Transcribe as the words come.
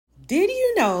Did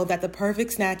you know that the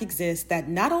perfect snack exists that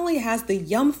not only has the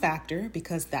yum factor,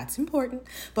 because that's important,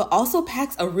 but also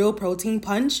packs a real protein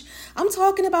punch? I'm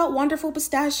talking about Wonderful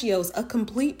Pistachios, a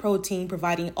complete protein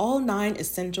providing all 9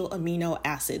 essential amino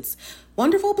acids.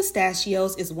 Wonderful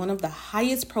Pistachios is one of the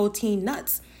highest protein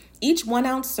nuts. Each 1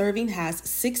 ounce serving has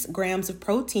 6 grams of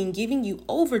protein, giving you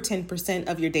over 10%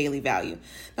 of your daily value.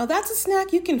 Now that's a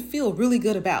snack you can feel really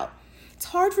good about. It's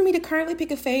hard for me to currently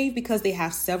pick a fave because they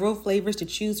have several flavors to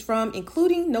choose from,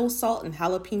 including no salt and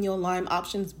jalapeno lime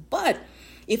options. But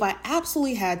if I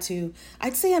absolutely had to,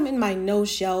 I'd say I'm in my no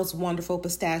shells Wonderful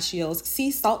Pistachios sea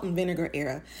salt and vinegar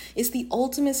era. It's the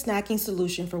ultimate snacking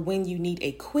solution for when you need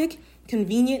a quick,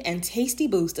 convenient, and tasty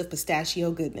boost of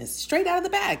pistachio goodness straight out of the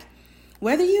bag.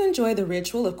 Whether you enjoy the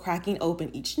ritual of cracking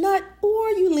open each nut or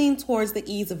you lean towards the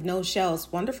ease of no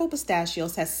shells, Wonderful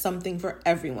Pistachios has something for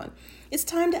everyone. It's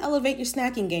time to elevate your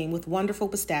snacking game with Wonderful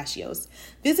Pistachios.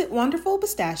 Visit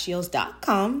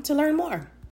wonderfulpistachios.com to learn more.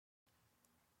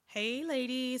 Hey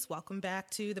ladies, welcome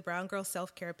back to the Brown Girl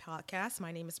Self-Care Podcast.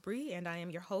 My name is Bree and I am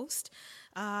your host.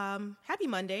 Happy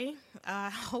Monday. I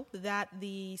hope that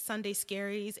the Sunday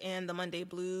scaries and the Monday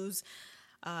blues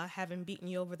haven't beaten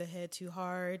you over the head too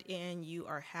hard and you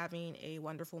are having a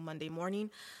wonderful Monday morning.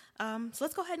 So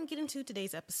let's go ahead and get into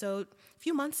today's episode. A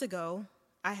few months ago,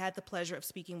 I had the pleasure of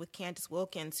speaking with Candace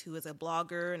Wilkins, who is a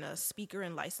blogger and a speaker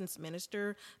and licensed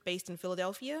minister based in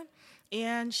Philadelphia.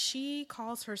 And she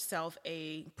calls herself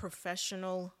a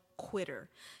professional quitter.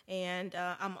 And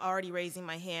I'm already raising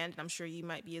my hand, and I'm sure you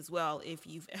might be as well, if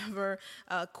you've ever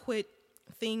quit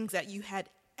things that you had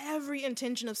every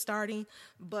intention of starting,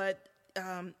 but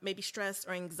maybe stress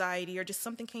or anxiety or just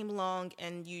something came along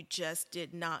and you just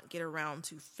did not get around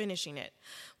to finishing it.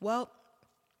 Well,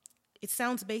 it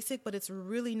sounds basic, but it's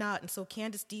really not. And so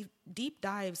Candace deep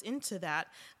dives into that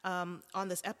on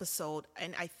this episode,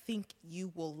 and I think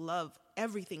you will love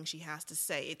everything she has to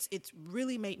say. It's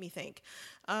really made me think.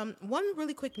 One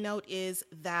really quick note is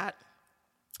that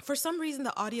for some reason,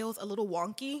 the audio is a little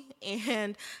wonky,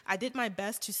 and I did my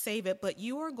best to save it, but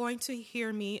you are going to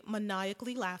hear me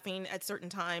maniacally laughing at certain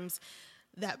times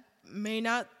that may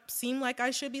not seem like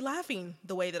I should be laughing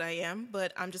the way that I am,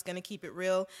 but I'm just going to keep it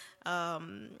real,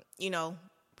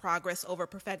 progress over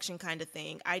perfection kind of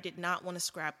thing. I did not want to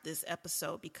scrap this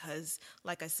episode because,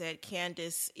 like I said,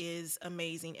 Candace is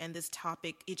amazing, and this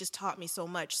topic, it just taught me so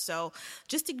much. So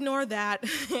just ignore that.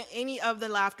 Any of the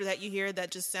laughter that you hear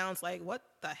that just sounds like, what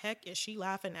the heck is she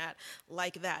laughing at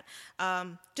like that?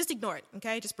 Just ignore it,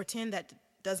 okay? Just pretend that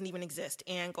doesn't even exist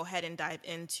and go ahead and dive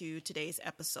into today's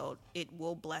episode. It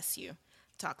will bless you.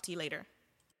 Talk to you later.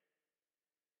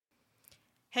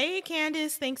 Hey,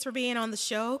 Candace, thanks for being on the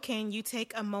show. Can you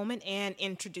take a moment and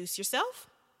introduce yourself?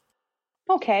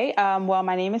 Okay. Well,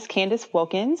 my name is Candace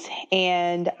Wilkins,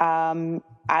 and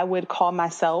I would call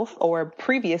myself, or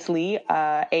previously,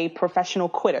 a professional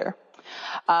quitter.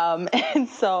 And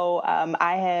so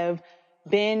I have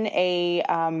been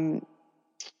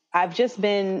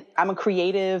I'm a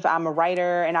creative, I'm a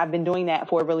writer, and I've been doing that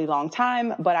for a really long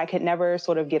time, but I could never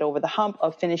sort of get over the hump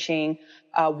of finishing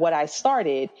what I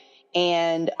started.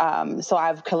 And so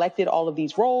I've collected all of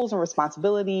these roles and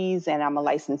responsibilities, and I'm a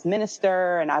licensed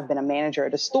minister, and I've been a manager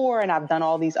at a store, and I've done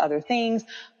all these other things.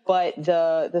 But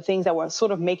the things that were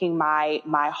sort of making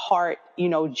my heart,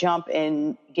 jump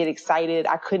and get excited,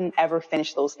 I couldn't ever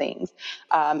finish those things.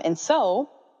 And so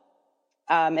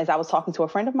as I was talking to a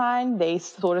friend of mine, they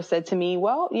sort of said to me,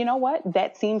 well, you know what?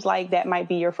 That seems like that might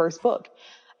be your first book.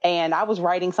 And I was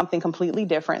writing something completely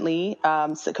different.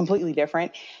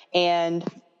 And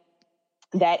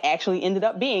that actually ended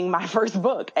up being my first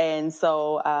book. And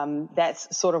so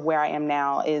that's sort of where I am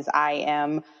now. Is I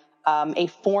am a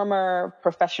former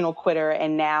professional quitter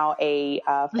and now a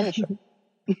finisher.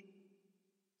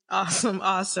 Awesome.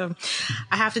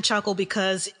 I have to chuckle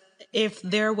because if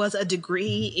there was a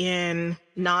degree in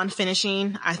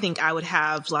non-finishing, I think I would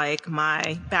have like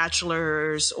my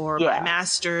bachelor's or my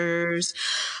master's,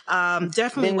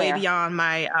 definitely way beyond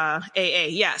my AA.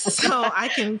 Yes. So I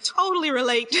can totally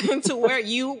relate to where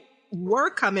you were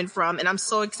coming from. And I'm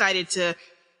so excited to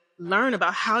learn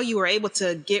about how you were able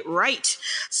to get right.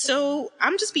 So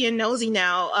I'm just being nosy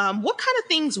now. What kind of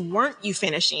things weren't you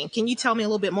finishing? Can you tell me a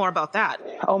little bit more about that?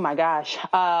 Oh my gosh.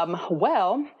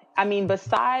 Well, I mean,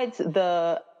 besides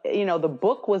the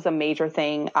book was a major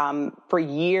thing. For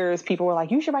years, people were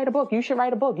like, you should write a book. You should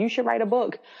write a book. You should write a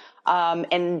book.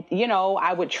 And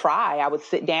I would try. I would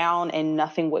sit down and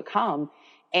nothing would come.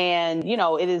 And,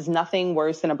 it is nothing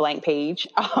worse than a blank page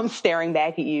staring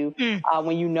back at you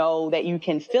when you know that you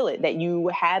can fill it, that you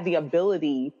have the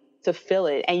ability to fill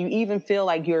it, and you even feel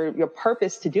like your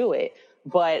purpose to do it.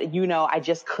 but, you know, I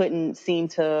just couldn't seem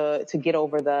to get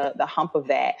over the hump of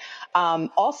that.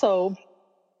 Also,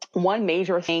 one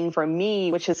major thing for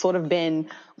me, which has sort of been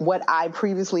what I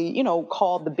previously, you know,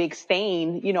 called the big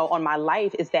stain, you know, on my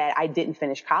life, is that I didn't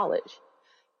finish college.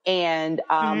 And,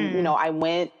 you know, I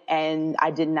went and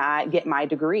I did not get my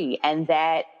degree, and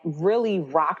that really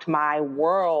rocked my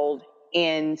world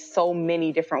in so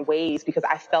many different ways, because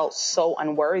I felt so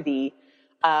unworthy,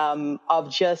 of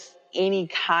just any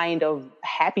kind of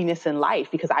happiness in life,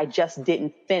 because I just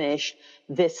didn't finish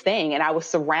this thing. And I was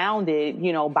surrounded,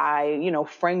 you know, by, you know,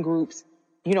 friend groups,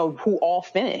 you know, who all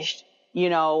finished, you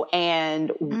know,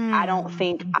 and I don't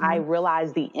think I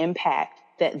realized the impact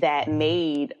that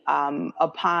made,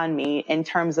 upon me, in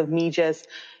terms of me just,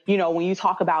 you know, when you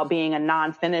talk about being a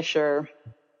non-finisher,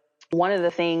 one of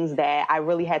the things that I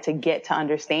really had to get to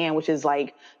understand, which is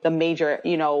like the major,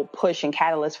 you know, push and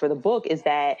catalyst for the book, is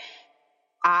that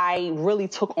I really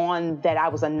took on that I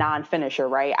was a non-finisher,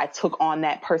 right? I took on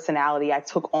that personality. I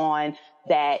took on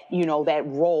that, you know, that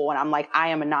role. And I'm like, I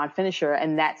am a non-finisher.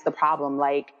 And that's the problem.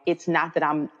 Like, it's not that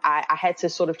I had to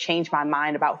sort of change my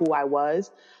mind about who I was.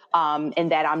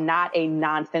 And that I'm not a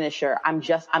non-finisher. I'm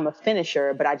a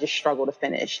finisher, but I just struggle to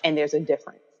finish. And there's a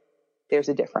difference. There's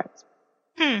a difference.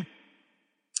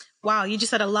 Wow, you just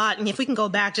said a lot. And if we can go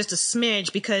back just a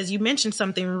smidge, because you mentioned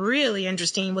something really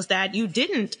interesting, was that you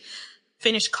didn't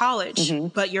finish college,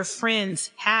 but your friends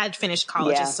had finished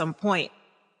college at some point.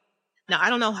 Now,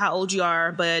 I don't know how old you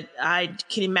are, but I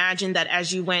can imagine that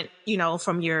as you went, you know,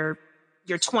 from your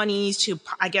 20s to,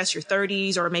 I guess, your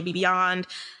 30s or maybe beyond.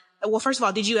 Well, first of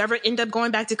all, did you ever end up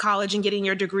going back to college and getting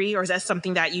your degree, or is that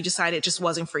something that you decided just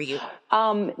wasn't for you?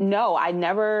 No, I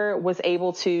never was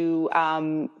able to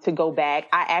go back.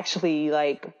 I actually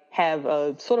have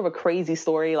a sort of a crazy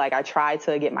story. Like, I tried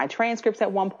to get my transcripts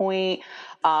at one point,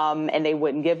 and they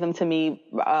wouldn't give them to me,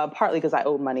 partly because I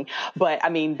owed money. But I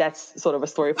mean, that's sort of a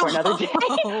story for another day.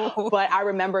 But I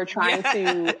remember trying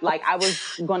to, I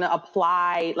was going to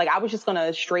apply, I was just going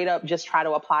to straight up just try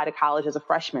to apply to college as a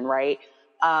freshman, right?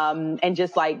 And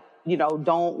just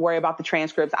don't worry about the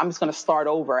transcripts. I'm just going to start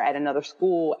over at another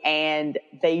school. And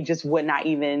they just would not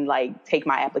even take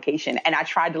my application. And I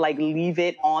tried to leave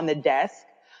it on the desk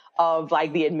of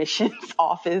the admissions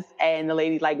office. And the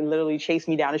lady literally chased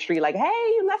me down the street hey,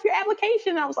 you left your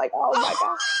application. And I was like, oh my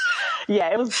gosh.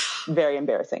 Yeah, it was very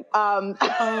embarrassing.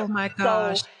 Oh my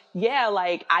gosh. So, yeah,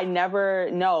 I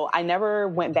never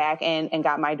went back and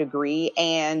got my degree.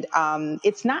 And,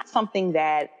 it's not something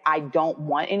that I don't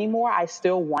want anymore. I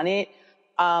still want it.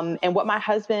 And what my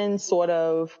husband sort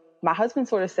of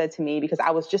said to me, because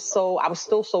I was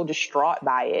still so distraught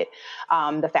by it.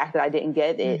 The fact that I didn't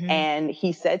get it. And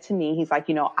he said to me, he's like,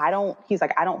 I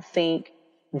don't think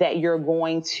that you're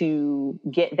going to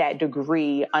get that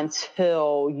degree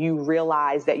until you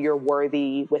realize that you're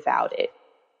worthy without it.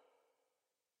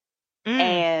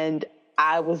 And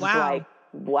I was like,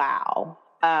 wow.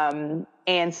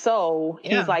 And so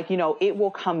he's like, it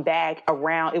will come back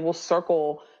around. It will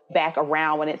circle back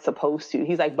around when it's supposed to.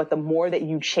 He's like, but the more that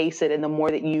you chase it and the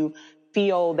more that you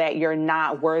feel that you're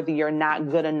not worthy, you're not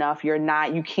good enough,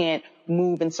 you can't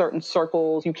move in certain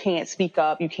circles, you can't speak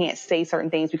up, you can't say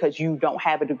certain things because you don't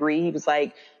have a degree. He was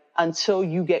like, until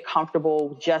you get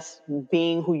comfortable just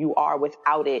being who you are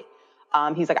without it,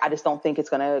 he's like, I just don't think it's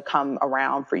going to come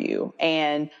around for you.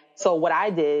 And so what I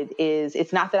did is,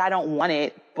 it's not that I don't want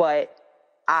it, but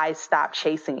I stopped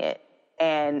chasing it.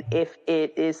 And if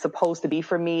it is supposed to be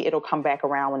for me, it'll come back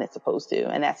around when it's supposed to.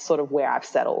 And that's sort of where I've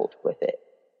settled with it.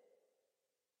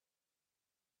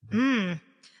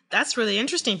 That's really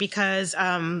interesting because,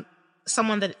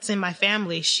 someone that's in my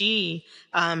family, she,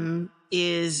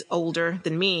 is older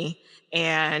than me,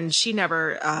 and she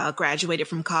never, graduated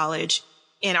from college.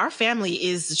 And our family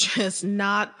is just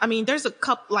not, there's a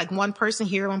couple, one person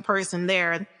here, one person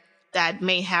there that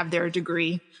may have their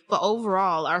degree. But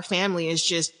overall, our family is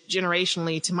just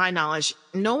generationally, to my knowledge,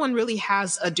 no one really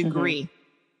has a degree.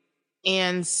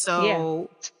 And so,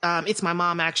 it's my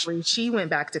mom, actually. She went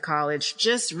back to college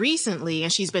just recently,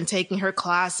 and she's been taking her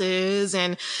classes.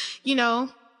 And,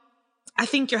 I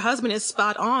think your husband is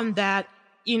spot on that,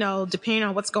 depending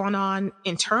on what's going on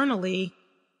internally,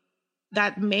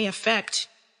 that may affect,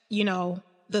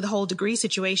 the whole degree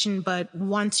situation. But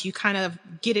once you kind of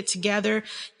get it together,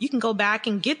 you can go back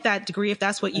and get that degree if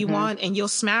that's what you want, and you'll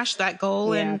smash that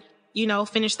goal and,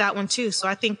 finish that one too. So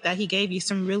I think that he gave you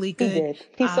some really good. He did.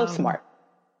 He's so smart.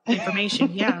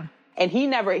 Information. Yeah. And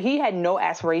he had no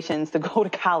aspirations to go to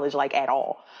college at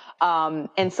all.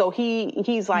 And so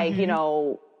he's like,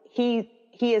 he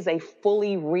is a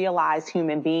fully realized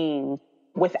human being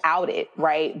without it,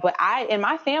 right? But and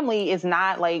my family is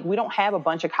not like, we don't have a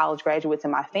bunch of college graduates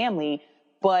in my family,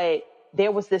 but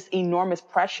there was this enormous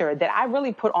pressure that I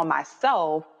really put on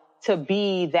myself to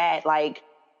be that, like,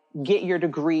 get your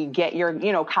degree, get your,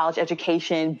 college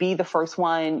education, be the first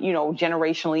one,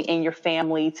 generationally in your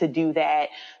family to do that,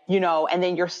 and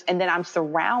then I'm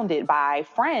surrounded by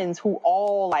friends who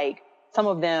all, like, some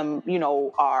of them,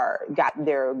 got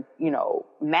their,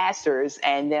 masters.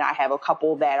 And then I have a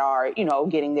couple that are,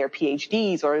 getting their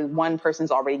PhDs, or one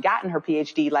person's already gotten her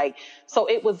PhD. Like, so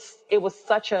it was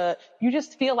such you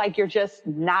just feel like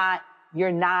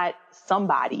you're not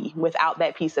somebody without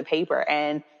that piece of paper.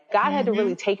 And God had to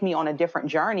really take me on a different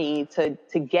journey to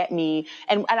get me.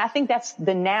 And I think that's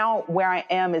now where I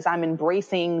am, is I'm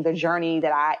embracing the journey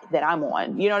that I'm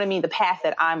on. You know what I mean? The path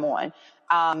that I'm on.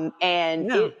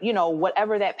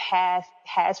 Whatever that path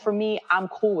has for me, I'm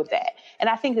cool with that. And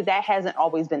I think that hasn't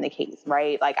always been the case,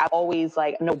 right? Like, I've always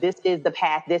no, this is the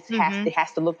path. This it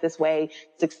has to look this way.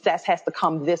 Success has to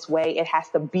come this way. It has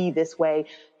to be this way.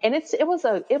 And it was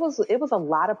a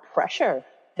lot of pressure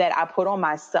that I put on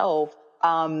myself.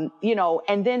 And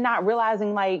then not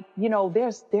realizing, like,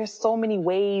 there's so many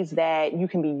ways that you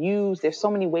can be used. There's so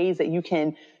many ways that you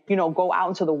can, go out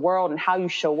into the world and how you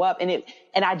show up. And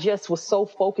I just was so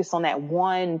focused on that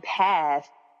one path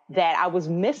that I was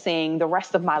missing the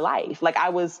rest of my life. Like,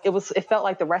 it felt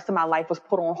like the rest of my life was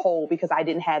put on hold because I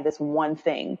didn't have this one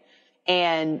thing.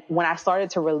 And when I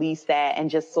started to release that and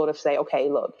just sort of say, okay,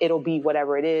 look, it'll be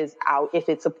whatever it is. If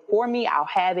it's for me, I'll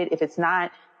have it. If it's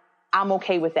not, I'm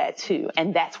okay with that too.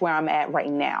 And that's where I'm at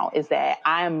right now, is that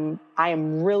I am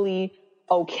really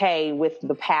okay with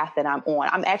the path that I'm on.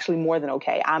 I'm actually more than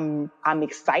okay. I'm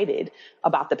excited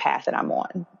about the path that I'm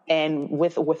on, and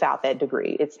without that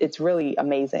degree. It's really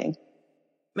amazing.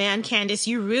 Man, Candace,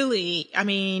 you really,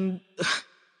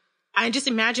 I just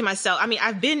imagine myself.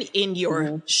 I've been in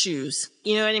your shoes,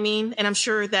 you know what I mean? And I'm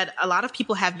sure that a lot of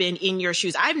people have been in your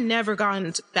shoes. I've never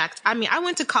gone back. I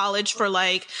went to college for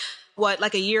like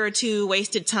a year or two,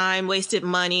 wasted time, wasted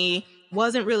money,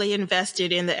 wasn't really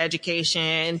invested in the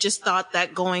education, just thought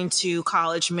that going to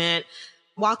college meant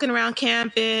walking around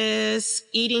campus,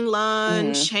 eating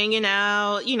lunch, hanging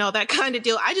out, that kind of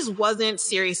deal. I just wasn't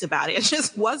serious about it. It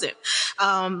just wasn't.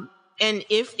 And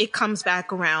if it comes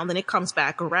back around, then it comes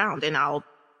back around, and I'll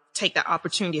take that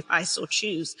opportunity if I so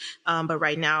choose. But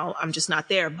right now I'm just not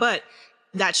there. But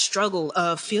that struggle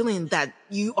of feeling that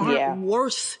you aren't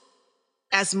worth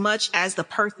as much as the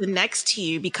person next to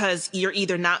you, because you're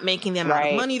either not making the amount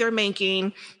of money they're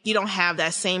making, you don't have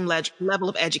that same level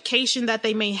of education that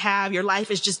they may have. Your life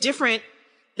is just different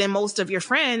than most of your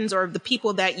friends or the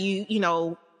people that you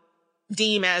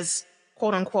deem as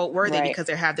quote unquote worthy because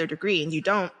they have their degree and you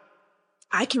don't.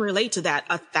 I can relate to that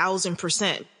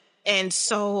 1,000%. And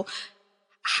so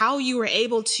how you were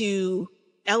able to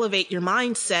elevate your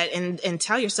mindset and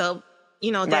tell yourself,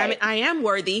 damn it, I am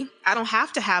worthy. I don't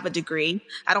have to have a degree.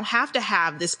 I don't have to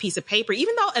have this piece of paper,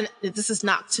 even though, and this is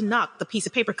not to knock the piece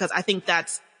of paper, because I think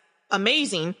that's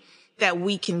amazing that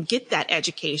we can get that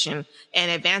education and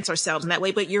advance ourselves in that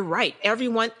way. But you're right.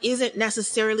 Everyone isn't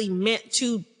necessarily meant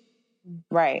to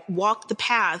walk the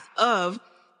path of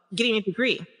getting a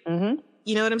degree.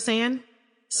 You know what I'm saying?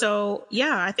 So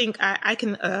yeah, I think I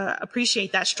can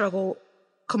appreciate that struggle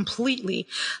completely.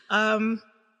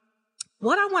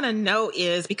 What I want to know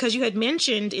is, because you had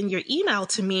mentioned in your email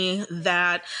to me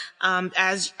that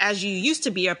as you used to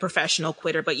be a professional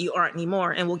quitter, but you aren't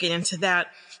anymore, and we'll get into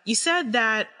that. You said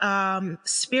that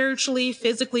spiritually,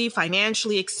 physically,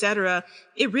 financially, etc.,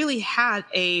 it really had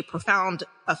a profound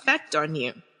effect on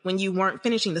you when you weren't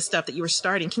finishing the stuff that you were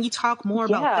starting. Can you talk more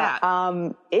about that?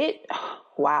 I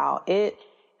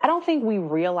don't think we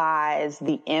realize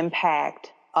the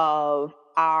impact of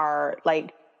our,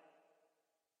 like,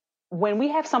 when we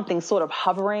have something sort of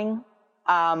hovering,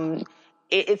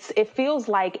 it feels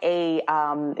like a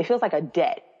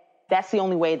debt. That's the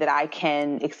only way that I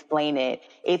can explain it.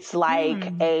 It's like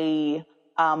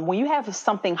when you have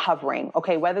something hovering,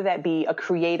 okay, whether that be a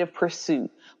creative pursuit,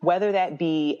 whether that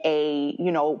be a,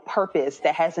 purpose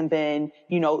that hasn't been,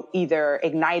 either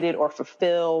ignited or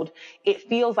fulfilled, it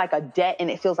feels like a debt and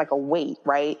it feels like a weight,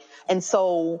 right? And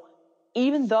so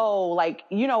even though, like,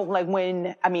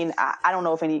 when, I don't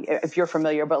know if you're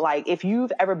familiar, but like, if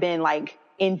you've ever been like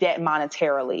in debt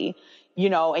monetarily,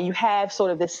 and you have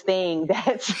sort of this thing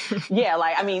that's,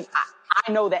 I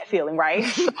know that feeling, right?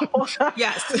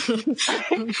 Yes.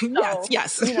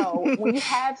 Yes. When you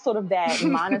have sort of that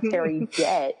monetary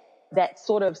debt, that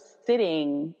sort of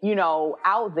sitting, you know,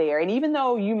 out there. And even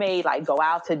though you may like go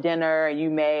out to dinner, you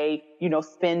may, you know,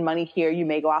 spend money here, you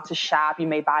may go out to shop, you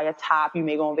may buy a top, you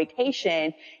may go on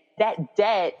vacation, that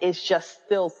debt is just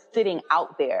still sitting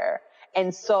out there.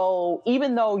 And so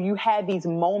even though you had these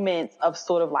moments of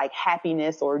sort of like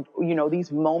happiness or, you know,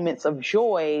 these moments of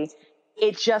joy,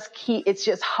 it's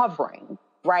just hovering,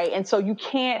 right? And so you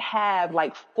can't have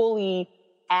like fully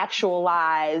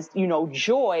actualized, you know,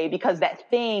 joy because that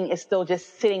thing is still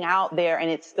just sitting out there and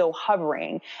it's still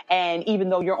hovering. And even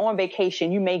though you're on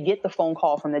vacation, you may get the phone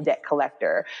call from the debt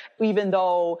collector. Even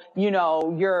though, you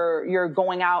know, you're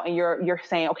going out and you're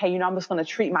saying, okay, you know, I'm just going to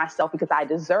treat myself because I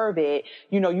deserve it.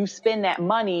 You know, you spend that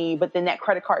money, but then that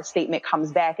credit card statement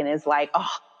comes back and is like,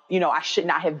 oh, you know, I should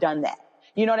not have done that.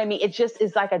 You know what I mean? It just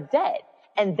is like a debt.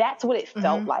 And that's what it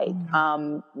felt like.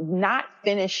 Not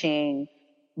finishing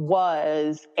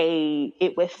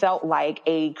it felt like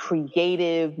a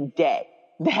creative debt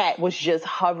that was just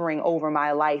hovering over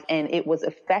my life. And it was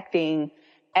affecting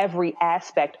every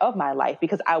aspect of my life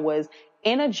because I was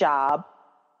in a job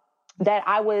that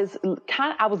I was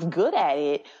good at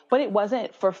it, but it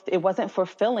wasn't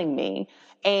fulfilling me.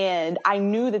 And I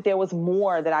knew that there was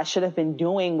more that I should have been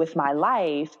doing with my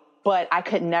life, but I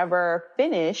could never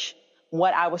finish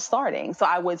what I was starting. So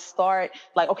I would start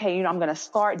like, okay, you know, I'm going to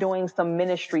start doing some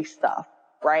ministry stuff,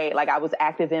 right? Like I was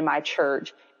active in my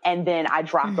church and then I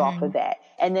dropped off of that.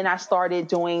 And then I started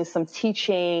doing some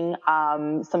teaching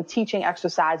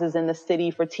exercises in the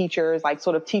city for teachers, like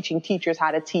sort of teaching teachers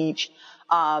how to teach.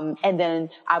 And then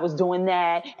I was doing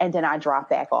that and then I dropped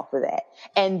back off of that.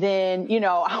 And then, you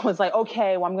know, I was like,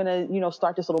 okay, well, I'm going to, you know,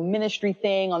 start this little ministry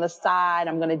thing on the side.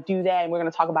 I'm going to do that. And we're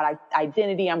going to talk about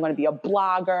identity. I'm going to be a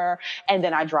blogger. And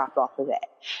then I dropped off of that,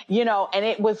 you know, and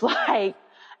it was like,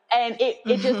 and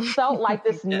it just felt like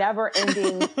this never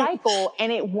ending cycle.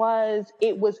 And it was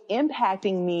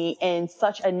impacting me in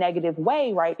such a negative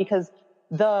way, right? Because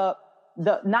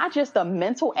not just the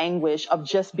mental anguish of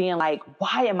just being like,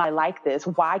 why am I like this?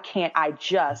 Why can't I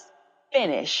just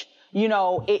finish? You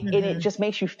know, it just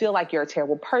makes you feel like you're a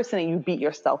terrible person and you beat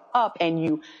yourself up and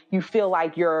you feel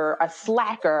like you're a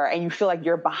slacker and you feel like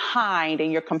you're behind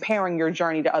and you're comparing your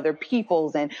journey to other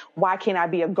people's and why can't I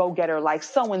be a go-getter like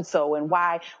so-and-so and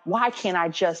why can't I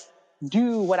just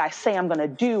do what I say I'm going to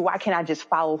do? Why can't I just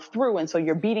follow through? And so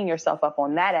you're beating yourself up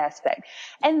on that aspect.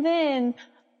 And then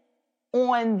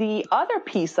on the other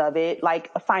piece of it,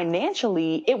 like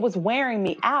financially, it was wearing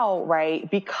me out, right?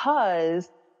 Because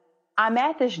I'm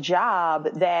at this job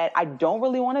that I don't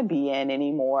really want to be in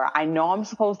anymore. I know I'm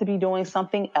supposed to be doing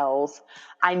something else.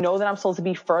 I know that I'm supposed to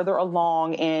be further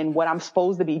along in what I'm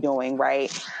supposed to be doing,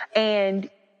 right? And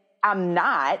I'm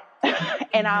not.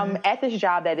 And I'm at this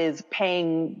job that is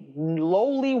paying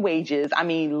lowly wages. I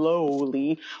mean,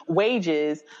 lowly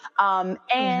wages. And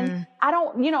I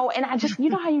don't, you know, and I just, you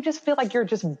know how you just feel like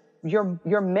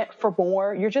you're meant for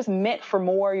more. You're just meant for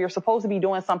more. You're supposed to be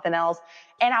doing something else.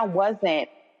 And I wasn't.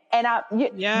 And you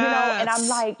know, and I'm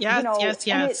like, you know,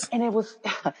 and it was,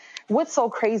 what's so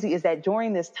crazy is that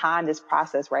during this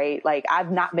process, right? Like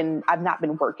I've not been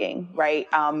working, right?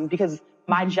 Because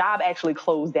my job actually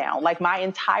closed down. Like my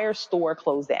entire store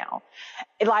closed down.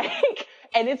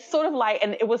 And it's sort of like,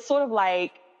 and it was sort of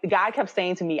like, the guy kept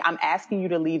saying to me, I'm asking you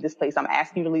to leave this place. I'm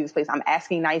asking you to leave this place. I'm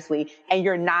asking nicely and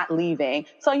you're not leaving.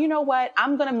 So you know what?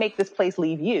 I'm going to make this place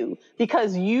leave you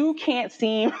because you can't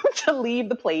seem to leave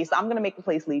the place. I'm going to make the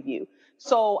place leave you.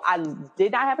 So I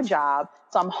did not have a job.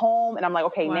 So I'm home and I'm like,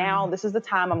 okay, now this is the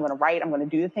time I'm going to write. I'm going to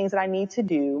do the things that I need to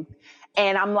do.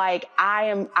 And I'm like,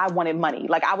 I wanted money.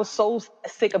 Like I was so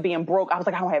sick of being broke. I was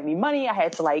like, I don't have any money. I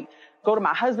had to like go to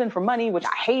my husband for money, which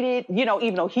I hated, you know,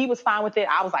 even though he was fine with it.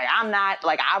 I was like, I'm not,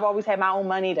 like, I've always had my own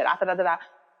money,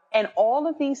 And all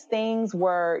of these things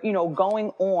were, you know, going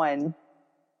on.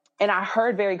 And I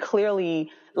heard very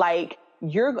clearly, like,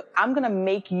 I'm going to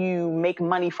make you make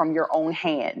money from your own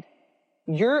hand.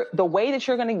 The way that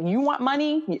you want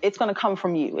money, it's going to come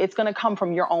from you. It's going to come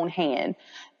from your own hand.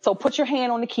 So put your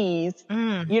hand on the keys, you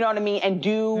know what I mean? And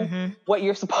do what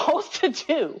you're supposed to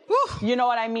do. You know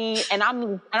what I mean? And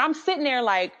I'm sitting there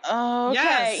like,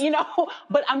 okay, you know,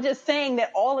 but I'm just saying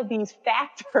that all of these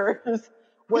factors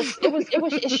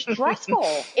it's stressful.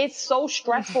 It's so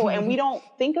stressful. And we don't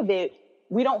think of it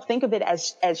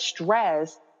as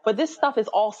stress, but this stuff is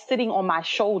all sitting on my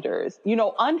shoulders. You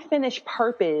know, unfinished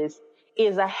purpose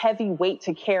is a heavy weight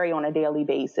to carry on a daily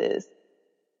basis.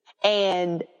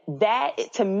 And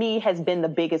that to me has been the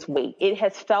biggest weight. It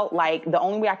has felt like the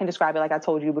only way I can describe it, like I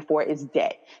told you before, is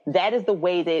debt. That is the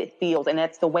way that it feels. And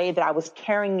that's the way that I was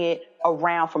carrying it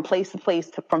around from place to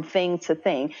place, from thing to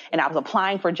thing. And I was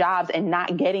applying for jobs and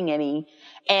not getting any.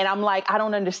 And I'm like, I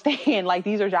don't understand. Like,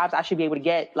 these are jobs I should be able to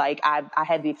get. Like, I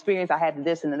had the experience, I had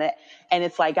this and that. And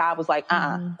it's like, God was like,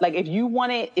 like, if you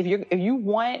want it, if you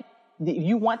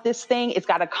want this thing, it's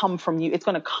got to come from you. It's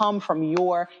going to come from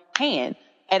your hand.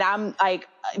 And I'm like,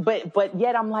 but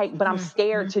yet I'm like, but I'm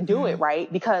scared to do it, right?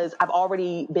 Because I've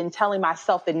already been telling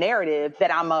myself the narrative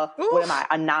that I'm a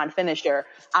non-finisher.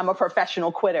 I'm a professional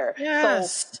quitter.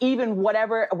 Yes. So even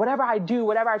whatever I do,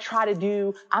 whatever I try to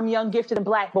do, I'm young, gifted, and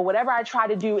black, but whatever I try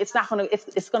to do, it's going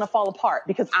to fall apart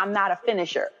because I'm not a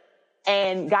finisher.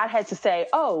 And God had to say,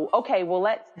 oh, okay, well,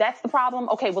 that's the problem.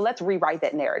 Okay, well, let's rewrite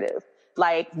that narrative.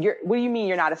 Like, what do you mean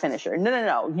you're not a finisher?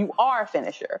 No. You are a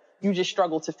finisher. You just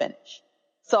struggle to finish.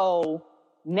 So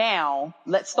now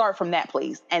let's start from that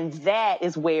place. And that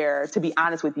is where, to be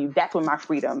honest with you, that's where my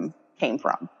freedom came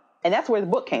from. And that's where the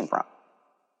book came from.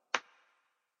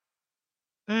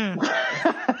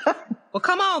 Well,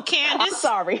 come on, Candace. I'm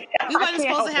sorry. We wasn't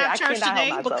supposed to have church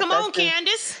today, but come on,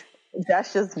 Candace.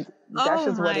 That's just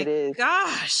what it is.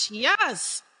 Gosh,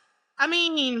 yes. I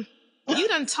mean, you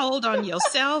done told on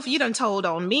yourself. You done told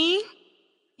on me.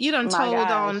 You done told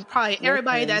on probably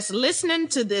everybody that's listening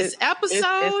to this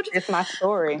episode. It's my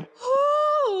story.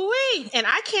 Ooh-wee. And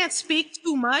I can't speak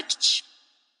too much.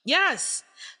 Yes.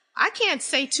 I can't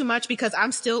say too much because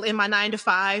I'm still in my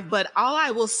 9-to-5, but all I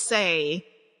will say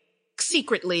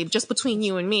secretly, just between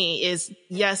you and me, is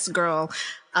yes, girl.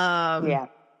 I'm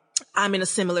in a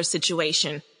similar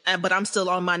situation. But I'm still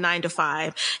on my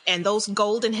 9-to-5, and those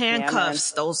golden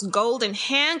handcuffs,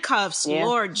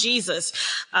 Lord Jesus.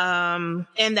 And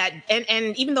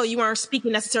even though you weren't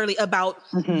speaking necessarily about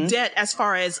debt as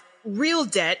far as real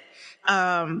debt,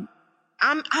 I'm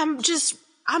just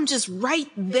right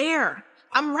there.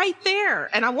 I'm right there.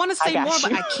 And I want to say more,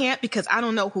 but I can't because I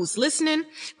don't know who's listening.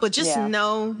 But just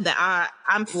know that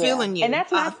I'm feeling you. And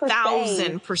that's not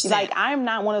 1,000%. Like, I'm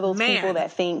not one of those people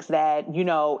that thinks that, you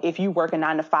know, if you work a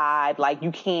 9-to-5, like,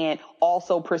 you can't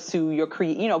also pursue your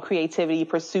creativity,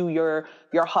 pursue your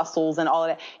hustles and all of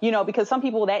that, you know, because some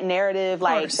people, that narrative,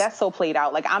 like, that's so played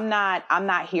out. Like, I'm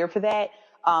not here for that.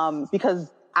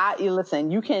 Because I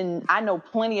know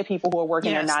plenty of people who are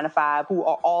working a 9-to-5 who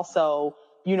are also,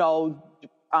 you know,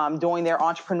 doing their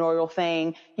entrepreneurial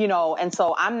thing, you know, and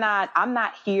so I'm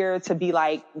not here to be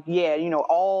like,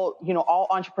 all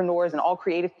entrepreneurs and all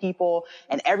creative people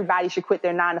and everybody should quit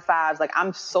their 9-to-5s. Like,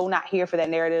 I'm so not here for that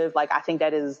narrative. Like, I think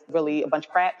that is really a bunch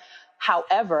of crap.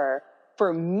 However,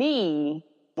 for me,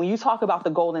 when you talk about the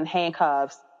golden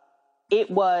handcuffs, it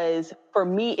was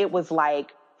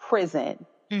like prison.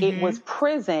 It was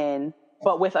prison,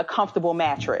 but with a comfortable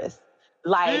mattress.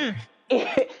 Like,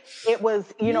 it was,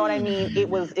 you know what I mean? It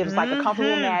was like a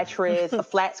comfortable mattress, a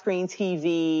flat screen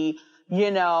TV,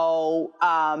 you know,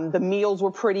 the meals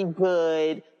were pretty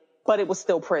good, but it was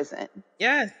still prison.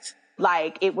 Yes.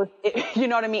 Like, you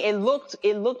know what I mean? It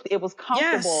was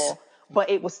comfortable, but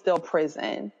it was still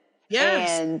prison.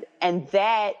 Yes. And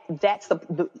that's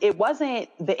it wasn't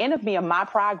the enemy of my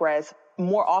progress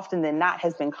more often than not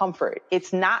has been comfort.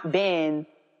 It's not been,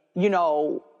 you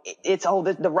know, it's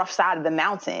the rough side of the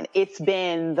mountain. It's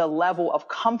been the level of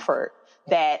comfort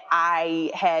that I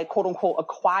had, quote unquote,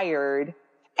 acquired,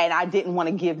 and I didn't want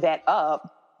to give that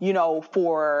up, you know,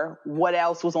 for what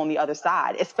else was on the other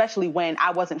side, especially when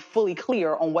I wasn't fully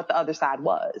clear on what the other side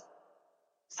was.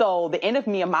 So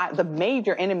the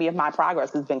major enemy of my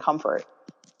progress has been comfort,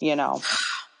 you know.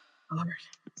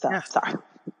 So, sorry.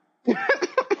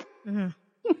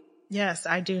 Yes,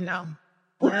 I do know.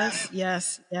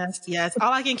 Yes.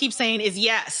 All I can keep saying is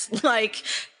yes. Like,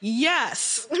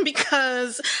 yes,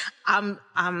 because I'm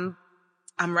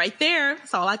right there.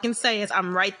 That's all I can say is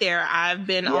I'm right there. I've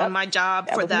been on my job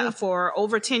for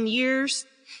over 10 years.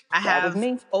 I have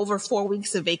over 4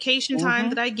 weeks of vacation time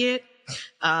that I get,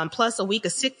 plus a week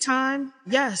of sick time.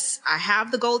 Yes, I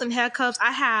have the golden handcuffs.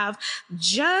 I'm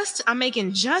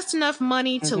making just enough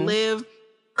money to live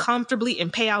comfortably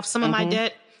and pay off some of my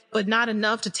debt, but not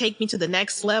enough to take me to the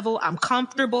next level. I'm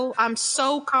comfortable. I'm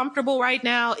so comfortable right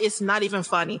now. It's not even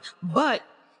funny. But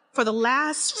for the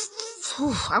last,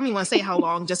 I don't even want to say how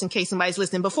long, just in case somebody's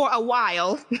listening, but for a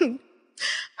while,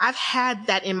 I've had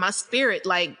that in my spirit,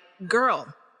 like, girl.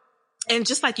 And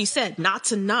just like you said, not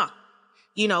to knock,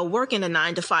 you know, working a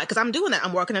 9-to-5, because I'm doing that.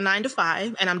 I'm working a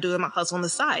 9-to-5 and I'm doing my hustle on the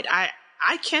side.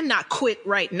 I cannot quit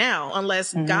right now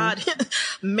unless God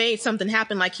made something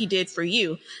happen like he did for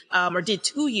you, or did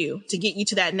to you to get you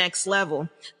to that next level.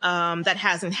 That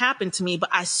hasn't happened to me, but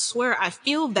I swear I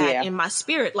feel that in my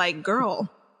spirit, like,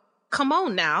 girl, come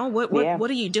on now. What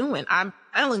are you doing? I'm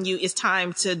telling you, it's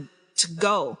time to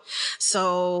go.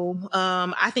 So,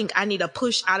 I think I need a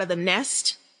push out of the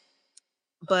nest.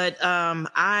 But,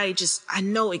 I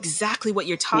know exactly what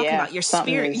you're talking about. Your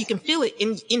spirit, you can feel it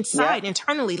inside,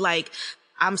 internally, like,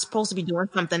 I'm supposed to be doing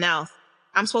something else.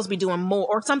 I'm supposed to be doing more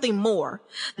or something more.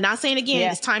 Not saying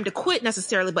again, it's time to quit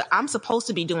necessarily, but I'm supposed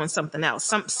to be doing something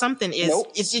else. Something is,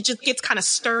 it just gets kind of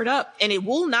stirred up and it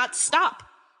will not stop.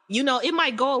 You know, it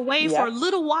might go away for a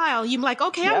little while. You're like,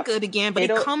 okay, I'm good again, but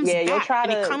it comes back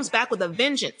and it comes back with a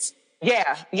vengeance.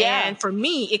 Yeah. And for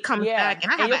me, it comes back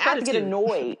and I have an attitude. To get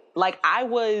annoyed. Like I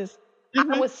was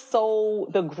so,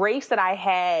 the grace that I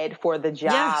had for the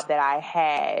job that I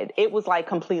had, it was like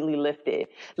completely lifted.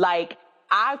 Like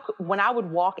when I would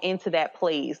walk into that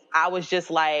place, I was just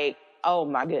like, oh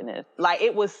my goodness. Like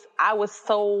I was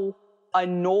so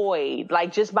annoyed,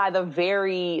 like just by the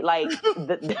very, like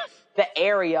the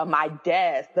area, my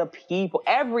desk, the people,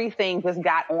 everything just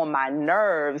got on my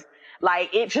nerves.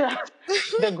 Like it just,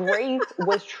 the grace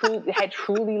had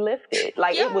truly lifted.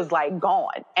 Like it was like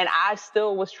gone. And I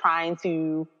still was trying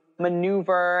to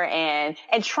maneuver and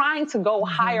trying to go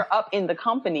higher up in the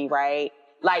company, right?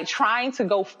 Like trying to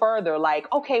go further, like,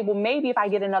 okay, well, maybe if I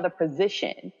get another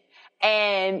position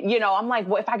and, you know, I'm like,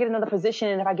 well, if I get another position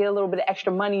and if I get a little bit of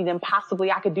extra money, then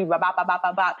possibly I could do blah, blah, blah, blah,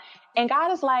 blah, blah. And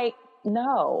God is like,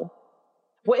 no.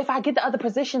 Well, if I get the other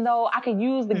position though, I can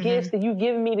use the gifts that you've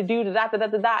given me to do da, da, da,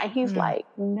 da, da. And he's like,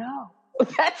 no,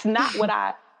 that's not what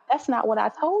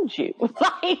I told you.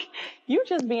 Like, you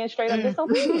just being straight up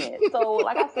disobedient. So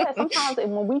like I said, sometimes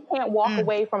when we can't walk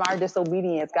away from our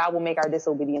disobedience, God will make our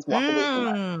disobedience walk away from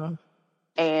us.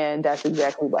 And that's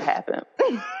exactly what happened.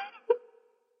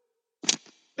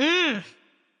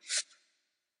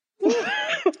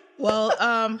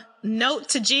 Well, note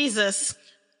to Jesus,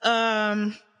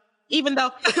 even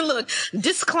though, look,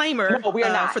 disclaimer, no, we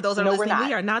are not. For those that are listening,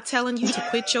 we are not telling you to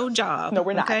quit your job. No,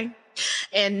 we're not. Okay.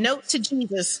 And note to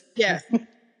Jesus. Yes.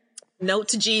 Note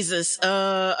to Jesus,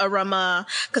 Rama,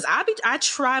 cause I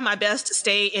try my best to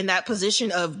stay in that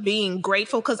position of being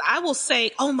grateful. Cause I will say,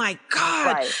 oh my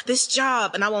God, this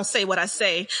job. And I won't say what I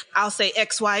say. I'll say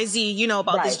XYZ, you know,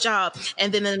 about this job.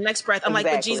 And then in the next breath, I'm like,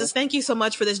 but Jesus, thank you so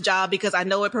much for this job because I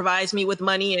know it provides me with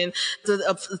money and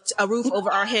a roof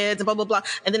over our heads and blah, blah, blah.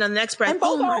 And then in the next breath,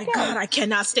 oh my God, I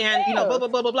cannot stand, you know, blah, blah,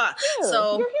 blah, blah, blah.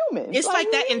 So you're human. It's like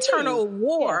that internal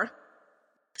war.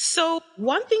 So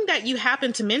one thing that you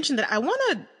happen to mention that I want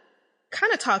to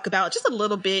kind of talk about just a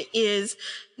little bit is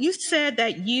you said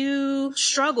that you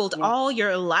struggled all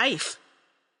your life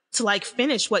to like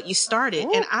finish what you started.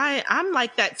 And I'm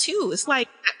like that too. It's like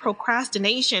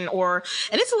procrastination and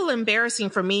it's a little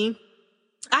embarrassing for me.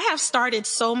 I have started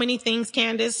so many things,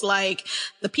 Candace, like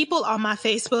the people on my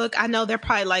Facebook, I know they're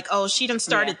probably like, oh, she done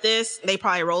started this. They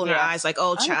probably rolling their eyes like,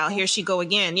 oh, child, here she go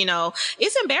again. You know,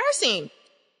 it's embarrassing.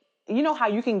 You know how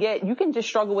you can just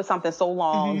struggle with something so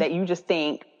long that you just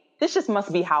think, this just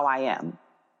must be how I am.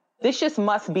 This just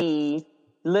must be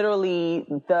literally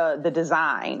the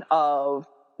design of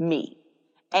me.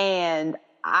 And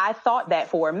I thought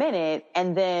that for a minute,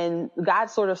 and then God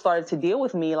sort of started to deal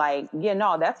with me like, yeah,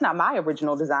 no, that's not my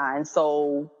original design.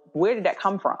 So where did that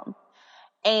come from?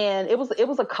 And it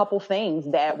was a couple things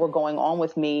that were going on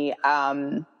with me.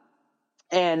 And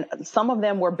some of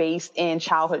them were based in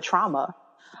childhood trauma.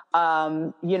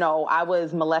 You know, I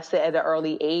was molested at an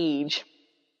early age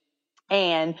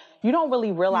and you don't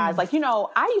really realize, like, you know,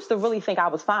 I used to really think I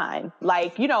was fine.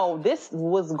 Like, you know, this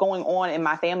was going on in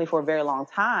my family for a very long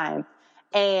time.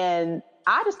 And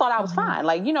I just thought I was fine.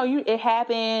 Like, you know, it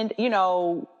happened, you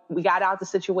know, we got out the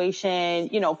situation,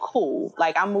 you know, cool.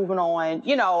 Like I'm moving on,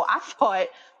 you know, I thought,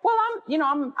 well,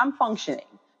 I'm functioning.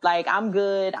 Like I'm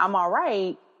good. I'm all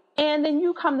right. And then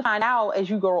you come to find out as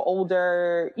you grow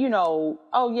older, you know,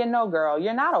 oh, yeah, no, girl,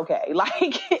 you're not okay.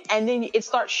 Like, and then it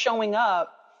starts showing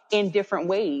up in different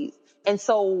ways. And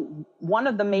so one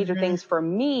of the major things for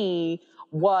me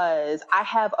was I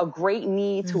have a great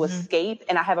need to escape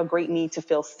and I have a great need to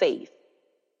feel safe.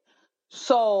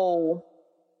 So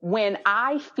when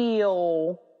I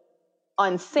feel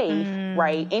unsafe,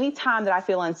 right, anytime that I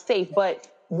feel unsafe, but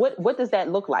what does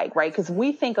that look like, right? Because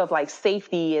we think of like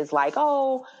safety as like,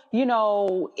 oh, you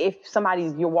know, if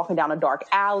you're walking down a dark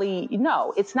alley.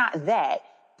 No, it's not that.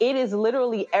 It is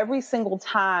literally every single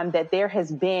time that there has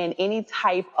been any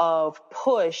type of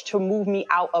push to move me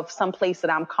out of some place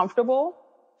that I'm comfortable,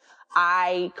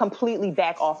 I completely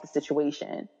back off the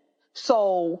situation.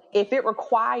 So if it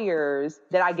requires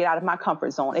that I get out of my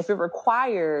comfort zone, if it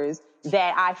requires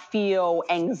that I feel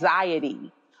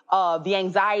anxiety, the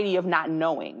anxiety of not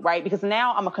knowing, right? Because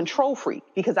now I'm a control freak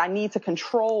because I need to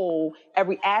control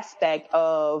every aspect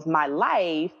of my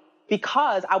life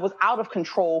because I was out of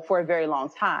control for a very long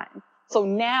time. So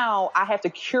now I have to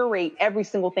curate every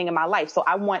single thing in my life. So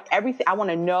I want everything. I want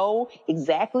to know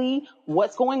exactly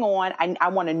what's going on. I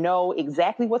want to know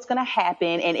exactly what's going to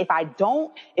happen. And if I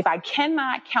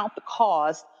cannot count the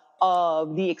cost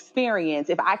of the experience,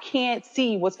 if I can't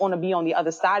see what's going to be on the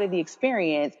other side of the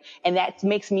experience, and that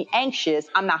makes me anxious,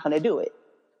 I'm not going to do it.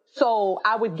 So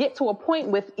I would get to a point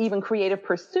with even creative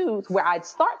pursuits where I'd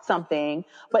start something,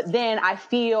 but then I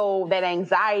feel that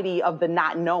anxiety of the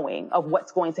not knowing of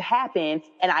what's going to happen,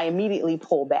 and I immediately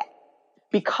pull back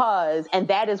and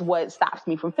that is what stops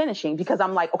me from finishing, because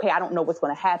I'm like, okay, I don't know what's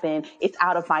going to happen. It's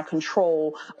out of my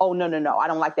control. Oh, no. I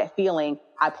don't like that feeling.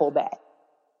 I pull back.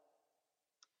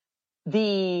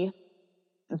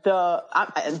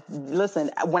 Listen,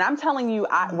 when I'm telling you,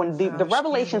 when the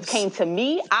revelations came to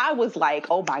me, I was like,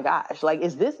 oh my gosh, like,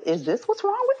 is this what's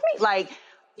wrong with me? Like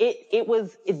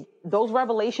those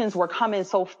revelations were coming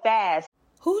so fast.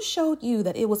 Who showed you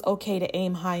that it was okay to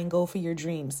aim high and go for your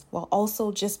dreams while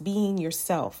also just being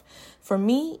yourself? For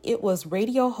me, it was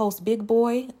radio host Big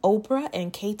Boy, Oprah,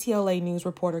 and KTLA news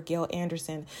reporter Gail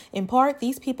Anderson. In part,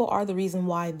 these people are the reason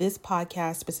why this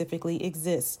podcast specifically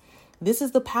exists. This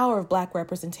is the power of Black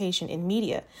representation in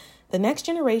media. The next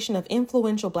generation of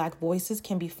influential Black voices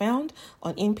can be found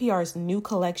on NPR's new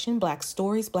collection, Black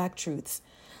Stories, Black Truths.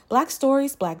 Black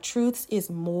Stories, Black Truths is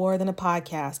more than a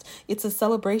podcast. It's a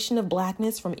celebration of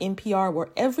Blackness from NPR, where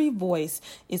every voice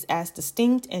is as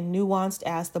distinct and nuanced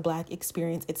as the Black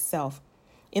experience itself.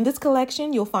 In this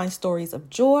collection, you'll find stories of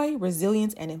joy,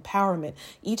 resilience, and empowerment.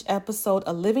 Each episode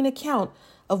a living account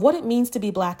of what it means to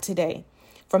be Black today.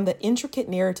 From the intricate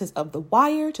narratives of The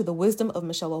Wire to the wisdom of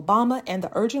Michelle Obama and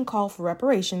the urgent call for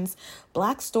reparations,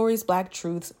 Black Stories, Black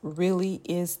Truths really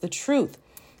is the truth.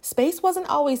 Space wasn't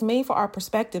always made for our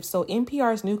perspective, so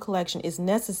NPR's new collection is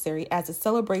necessary as it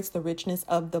celebrates the richness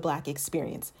of the Black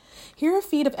experience. Here are a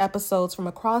feed of episodes from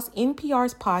across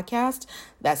NPR's podcast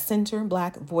that center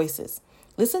Black voices.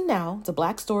 Listen now to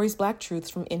Black Stories, Black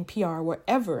Truths from NPR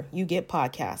wherever you get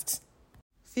podcasts.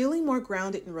 Feeling more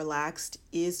grounded and relaxed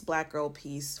is Black girl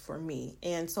peace for me.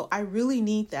 And so I really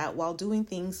need that while doing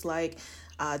things like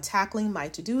tackling my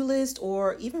to-do list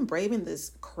or even braving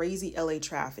this crazy LA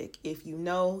traffic. If you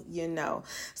know, you know.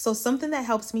 So something that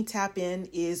helps me tap in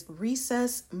is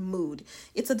Recess Mood.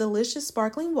 It's a delicious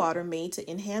sparkling water made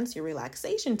to enhance your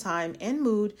relaxation time and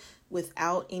mood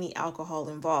without any alcohol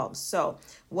involved. So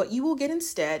what you will get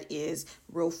instead is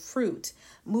real fruit,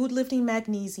 mood-lifting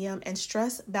magnesium, and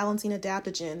stress-balancing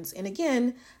adaptogens. And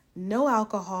again, no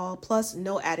alcohol plus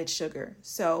no added sugar.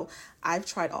 So I've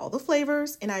tried all the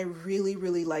flavors and I really,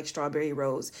 really like strawberry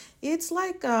rose. It's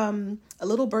like a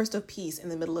little burst of peace in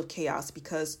the middle of chaos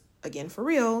because, again, for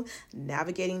real,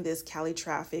 navigating this Cali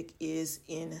traffic is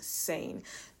insane.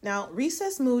 Now,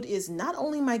 Recess Mood is not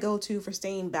only my go-to for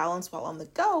staying balanced while on the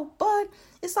go, but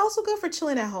it's also good for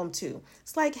chilling at home too.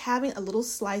 It's like having a little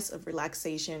slice of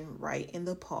relaxation right in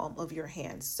the palm of your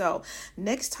hand. So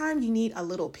next time you need a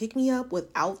little pick-me-up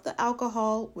without the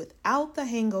alcohol, without the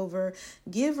hangover,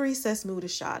 give Recess Mood a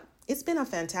shot. It's been a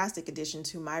fantastic addition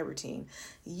to my routine.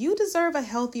 You deserve a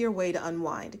healthier way to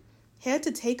unwind. Head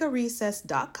to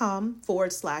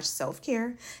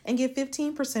takearecess.com/self-care and get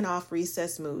 15% off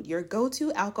Recess Mood, your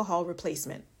go-to alcohol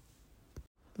replacement.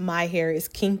 My hair is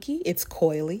kinky, it's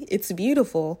coily, it's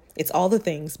beautiful, it's all the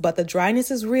things, but the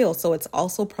dryness is real, so it's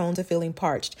also prone to feeling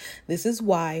parched. This is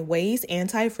why Ouai's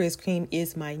Anti-Frizz Cream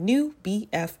is my new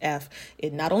BFF.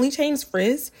 It not only changes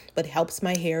frizz, but helps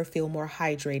my hair feel more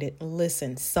hydrated.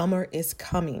 Listen, summer is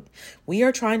coming. We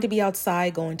are trying to be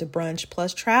outside, going to brunch,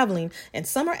 plus traveling, and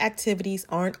summer activities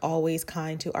aren't always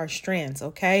kind to our strands,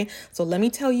 okay? So let me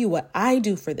tell you what I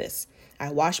do for this. I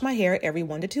wash my hair every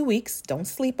 1 to 2 weeks. Don't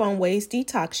sleep on Ouai's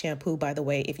Detox Shampoo, by the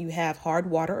way, if you have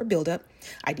hard water or buildup.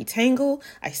 I detangle,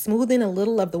 I smooth in a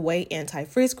little of the Ouai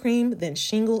Anti-Frizz Cream, then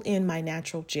shingle in my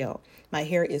natural gel. My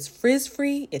hair is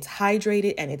frizz-free, it's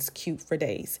hydrated, and it's cute for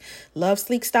days. Love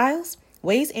sleek styles?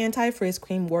 Ouai's Anti-Frizz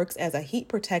Cream works as a heat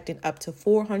protectant up to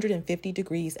 450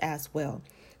 degrees as well.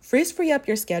 Frizz-free up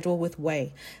your schedule with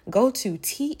Ouai. Go to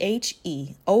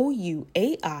THEOUAI.com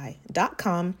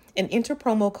and enter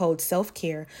promo code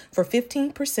SELFCARE for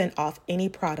 15% off any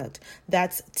product.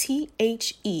 That's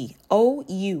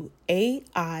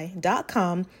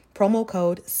THEOUAI.com, promo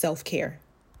code SELFCARE.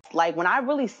 Like when I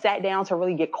really sat down to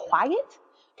really get quiet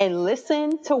and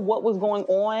listen to what was going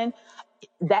on,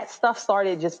 that stuff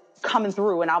started just coming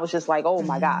through, and I was just like, oh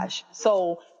my gosh.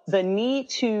 So the need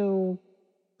to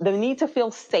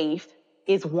feel safe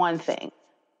is one thing.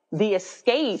 The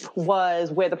escape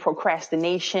was where the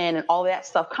procrastination and all that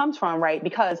stuff comes from, right?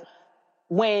 Because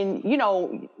when,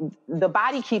 the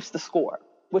body keeps the score,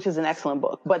 which is an excellent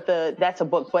book, but that's a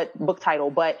book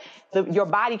title, but your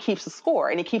body keeps the score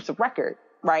and it keeps a record,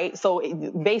 right? So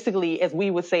basically, as we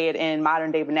would say it in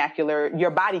modern day vernacular, your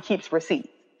body keeps receipts,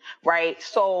 right?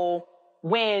 So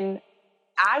when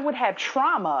I would have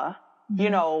trauma,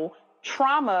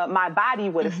 trauma, my body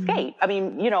would escape. I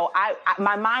mean,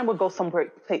 my mind would go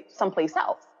someplace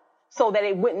else so that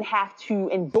it wouldn't have to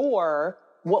endure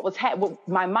what was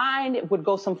my mind would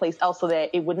go someplace else so that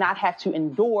it would not have to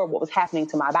endure what was happening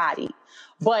to my body.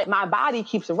 But my body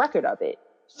keeps a record of it.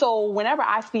 So whenever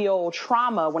I feel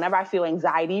trauma, whenever I feel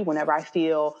anxiety, whenever I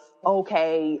feel,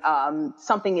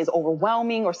 something is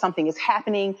overwhelming or something is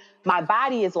happening, my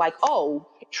body is like, oh,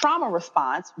 trauma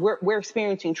response. We're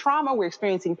experiencing trauma. We're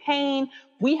experiencing pain.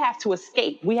 We have to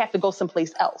escape. We have to go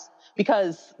someplace else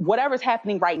because whatever's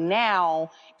happening right now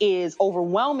is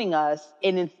overwhelming us.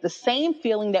 And it's the same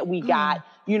feeling that we got,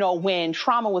 when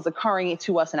trauma was occurring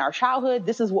to us in our childhood.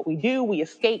 This is what we do. We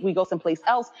escape. We go someplace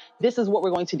else. This is what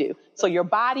we're going to do. So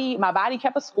my body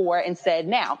kept a score and said,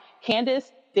 now,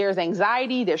 Candace, there's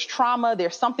anxiety, there's trauma,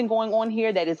 there's something going on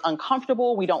here that is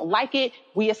uncomfortable. We don't like it.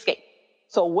 We escape.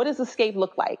 So what does escape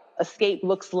look like? Escape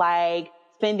looks like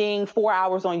spending 4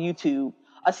 hours on YouTube.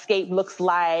 Escape looks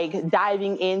like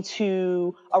diving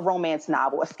into a romance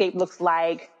novel. Escape looks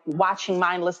like watching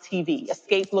mindless TV.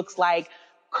 Escape looks like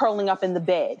curling up in the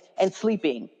bed and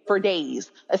sleeping for days.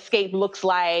 Escape looks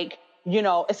like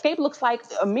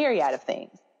a myriad of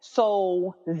things.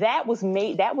 So that was the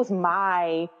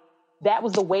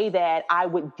way that I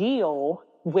would deal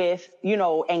with,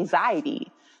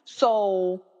 anxiety.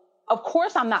 So of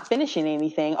course I'm not finishing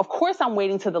anything. Of course I'm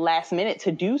waiting to the last minute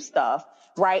to do stuff.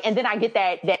 Right. And then I get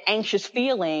that anxious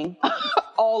feeling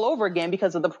all over again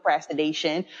because of the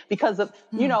procrastination, because of,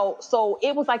 so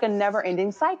it was like a never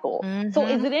ending cycle. So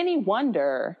is it any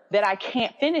wonder that I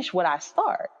can't finish what I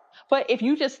start? But if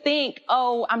you just think,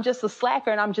 oh, I'm just a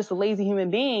slacker and I'm just a lazy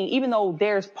human being, even though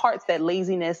there's parts that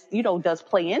laziness, does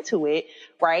play into it.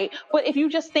 Right. But if you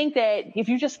just think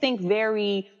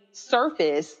very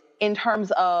surface in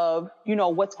terms of,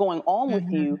 what's going on with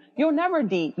you, you'll never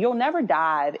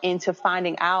dive into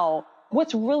finding out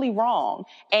what's really wrong.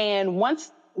 And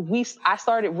once I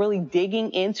started really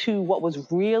digging into what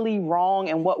was really wrong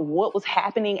and what was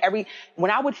happening when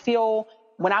I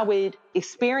would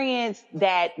experience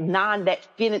that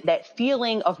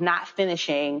feeling of not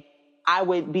finishing, I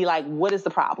would be like, what is the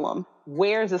problem?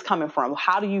 Where is this coming from?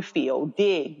 How do you feel?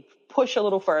 Dig, push a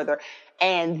little further.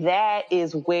 And that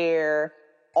is where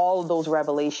all of those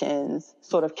revelations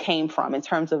sort of came from in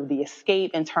terms of the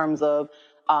escape, in terms of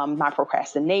my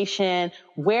procrastination,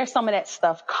 where some of that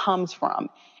stuff comes from.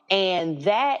 And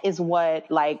that is what,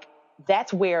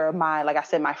 that's where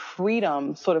my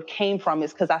freedom sort of came from,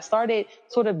 is because I started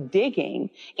sort of digging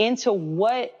into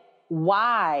why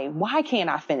can't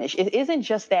I finish? It isn't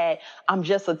just that I'm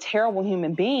just a terrible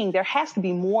human being. There has to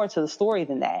be more to the story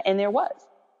than that. And there was.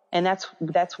 And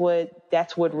that's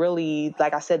what really,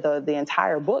 like I said, the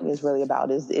entire book is really about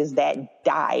is that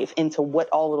dive into what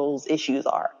all of those issues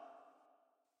are.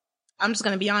 I'm just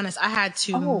going to be honest. I had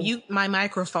to mute my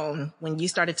microphone when you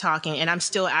started talking, and I'm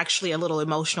still actually a little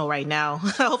emotional right now.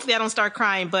 Hopefully I don't start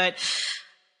crying, but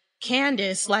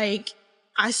Candace, I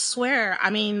swear,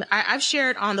 I mean, I've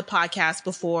shared on the podcast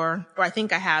before, or I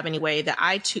think I have anyway, that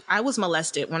I was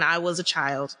molested when I was a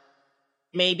child,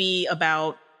 maybe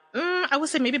about I would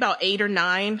say maybe about 8 or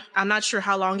 9. I'm not sure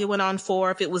how long it went on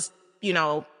for, if it was,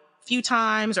 a few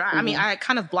times, or I mean, I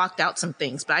kind of blocked out some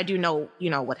things, but I do know,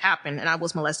 what happened. And I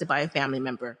was molested by a family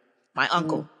member, my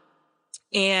uncle.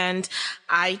 And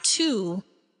I too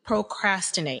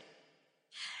procrastinate.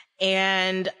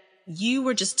 And you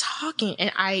were just talking,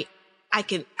 and I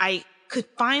could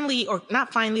finally, or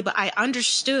not finally, but I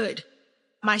understood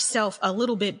myself a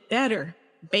little bit better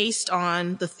based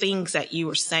on the things that you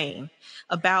were saying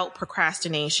about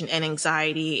procrastination and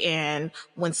anxiety. And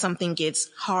when something gets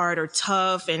hard or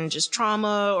tough and just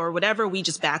trauma or whatever, we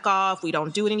just back off. We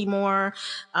don't do it anymore.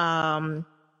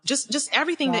 Just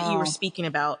everything that you were speaking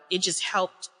about, it just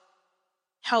helped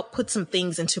put some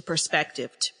things into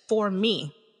perspective for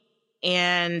me.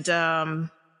 And,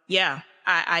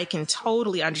 I can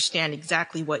totally understand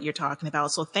exactly what you're talking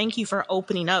about. So thank you for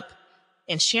opening up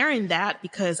and sharing that,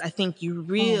 because I think you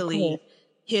really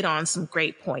hit on some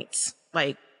great points.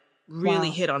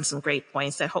 Hit on some great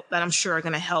points that I'm sure are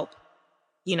going to help,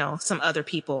 some other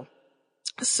people.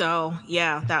 So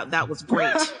yeah, that was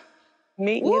great.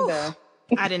 Me either.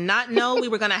 I did not know we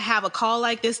were going to have a call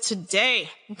like this today,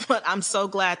 but I'm so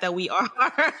glad that we are.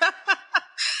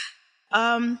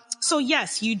 So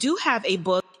yes, you do have a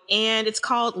book, and it's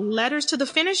called Letters to the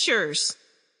Finishers.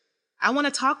 I want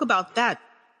to talk about that.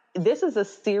 This is a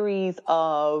series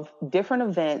of different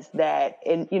events that,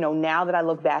 and now that I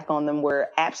look back on them, were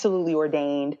absolutely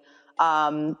ordained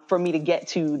for me to get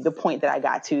to the point that I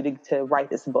got to write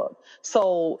this book.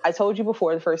 So I told you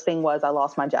before, the first thing was I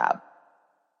lost my job.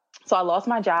 So I lost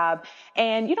my job,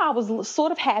 and, I was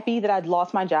sort of happy that I'd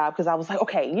lost my job, because I was like,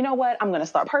 okay, you know what? I'm going to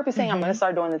start purposing. I'm going to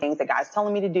start doing the things that God's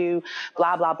telling me to do,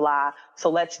 blah, blah, blah.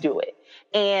 So let's do it.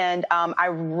 And I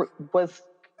was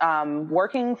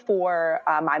working for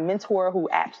my mentor, who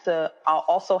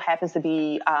also happens to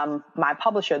be my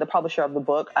publisher, the publisher of the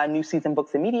book, New Season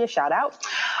Books and Media, shout out.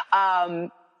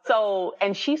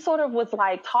 And she sort of was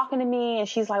like talking to me, and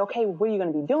she's like, okay, what are you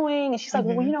going to be doing? And she's like,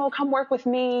 well, come work with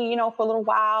me, for a little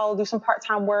while, do some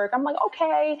part-time work. I'm like,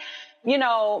 okay,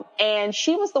 and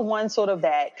she was the one sort of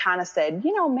that kind of said,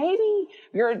 maybe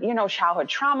your, childhood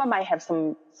trauma might have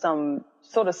some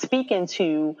sort of speak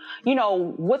into,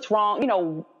 what's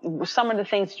wrong, some of the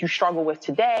things that you struggle with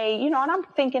today, and I'm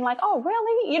thinking like, oh,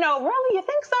 really? Really? You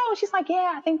think so? And she's like,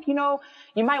 yeah, I think,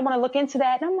 you might want to look into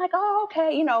that. And I'm like, oh,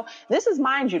 okay. This is,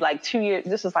 mind you, like 2 years,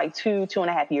 this is like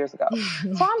 2.5 years ago.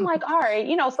 So I'm like, all right,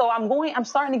 so I'm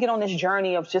starting to get on this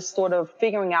journey of just sort of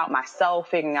figuring out myself,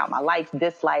 figuring out my likes,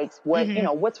 dislikes, what,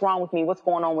 what's wrong with me, what's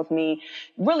going on with me,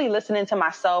 really listening to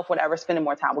myself, whatever, spending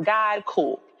more time with God.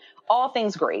 Cool. All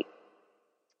things great.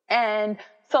 And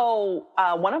so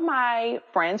one of my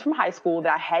friends from high school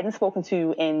that I hadn't spoken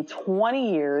to in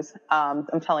 20 years, I'm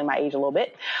telling my age a little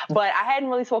bit, but I hadn't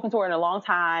really spoken to her in a long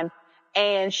time.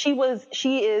 And she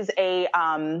is a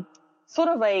sort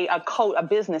of a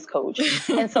business coach.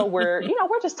 And so we're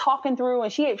just talking through,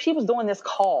 and she was doing this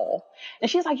call,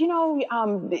 and she's like, get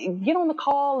on the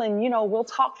call, and, we'll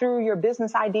talk through your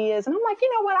business ideas. And I'm like,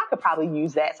 you know what? I could probably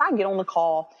use that. So I get on the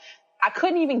call. I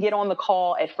couldn't even get on the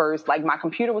call at first. Like, my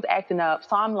computer was acting up.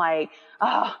 So I'm like,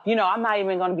 I'm not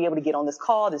even going to be able to get on this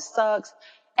call. This sucks.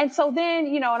 And so then,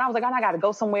 and I was like, I got to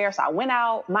go somewhere. So I went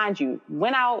out,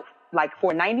 like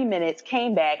for 90 minutes,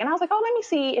 came back, and I was like, let me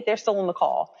see if they're still on the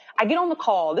call. I get on the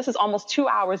call. This is almost 2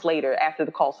 hours later after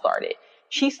the call started.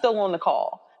 She's still on the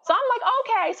call. So I'm like,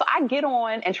 okay. So I get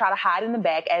on and try to hide in the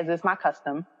back, as is my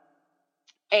custom.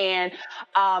 And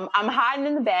I'm hiding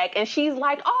in the back, and she's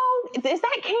like, oh, is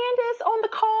that Candace on the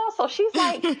call? So she's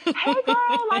like, hey,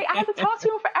 girl, like, I haven't talked to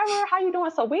you forever. How you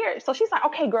doing? So weird. So she's like,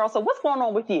 okay, girl, so what's going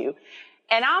on with you?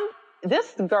 And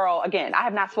this girl, again, I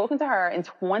have not spoken to her in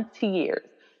 20 years.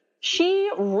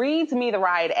 She reads me the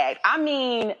riot act. I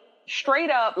mean,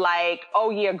 straight up like, oh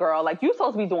yeah, girl, like, you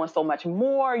supposed to be doing so much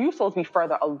more. You supposed to be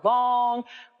further along.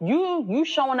 You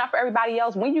showing up for everybody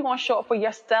else. When you gonna show up for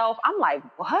yourself? I'm like,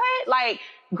 what? Like,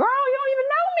 girl, you don't even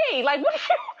know me. Like,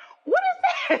 what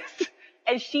is this?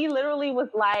 And she literally was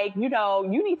like, you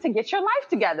need to get your life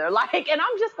together. Like, and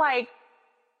I'm just like,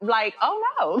 oh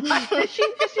no, like, did she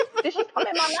come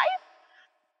in my life?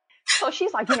 So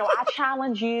she's like, I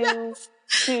challenge you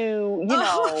to,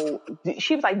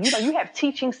 she was like, you have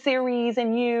teaching series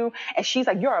in you. And she's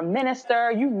like, you're a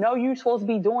minister. You're supposed to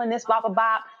be doing this, blah, blah,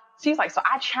 blah. She's like, so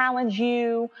I challenge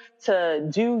you to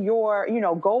do your,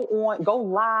 go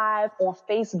live on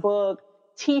Facebook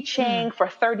teaching for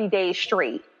 30 days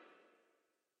straight.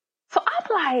 So I'm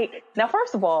like, now,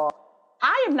 first of all,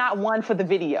 I am not one for the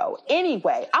video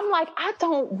anyway. I'm like, I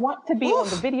don't want to be on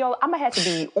the video. I'm going to have to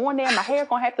be on there. My hair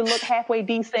going to have to look halfway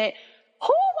decent. Who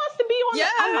wants to be on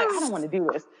that? I'm like, I don't want to do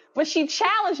this. But she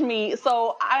challenged me,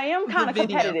 so I am kind of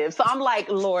competitive. So I'm like,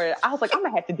 Lord, I was like, I'm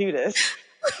going to have to do this.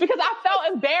 Because I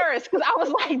felt embarrassed, because I was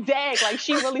like, dang, like,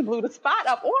 she really blew the spot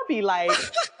up. Or be like, she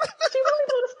really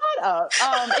blew the spot up.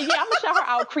 And yeah, I'm going to shout her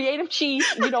out. Creative Chief,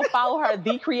 follow her,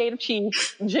 The Creative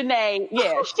Chief, Janae.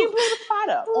 Yeah, she blew the spot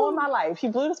up all my life. She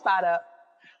blew the spot up.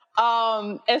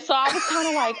 And so I was kind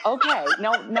of like, okay,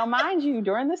 now mind you,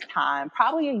 during this time,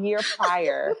 probably a year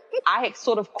prior, I had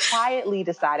sort of quietly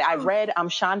decided, I read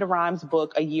Shonda Rhimes'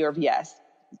 book, A Year of Yes,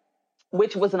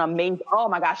 which was an amazing, oh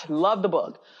my gosh, loved the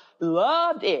book.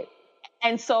 Loved it.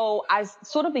 And so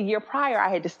the year prior, I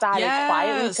had decided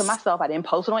quietly to myself, I didn't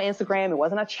post it on Instagram. It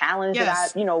wasn't a challenge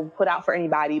that I, put out for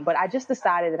anybody, but I just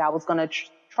decided that I was going to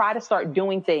try to start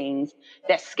doing things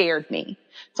that scared me.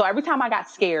 So every time I got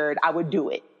scared, I would do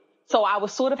it. So I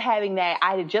was sort of having that.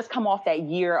 I had just come off that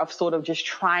year of sort of just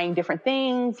trying different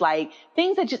things, like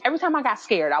things that just every time I got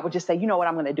scared, I would just say, you know what,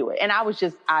 I'm going to do it. And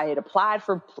I had applied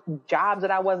for jobs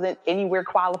that I wasn't anywhere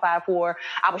qualified for.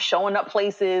 I was showing up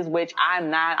places, which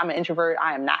I'm an introvert.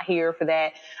 I am not here for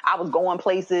that. I was going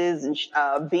places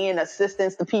and being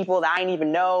assistants to people that I didn't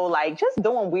even know, like just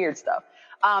doing weird stuff.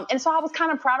 And so I was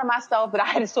kind of proud of myself that I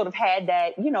had sort of had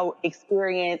that,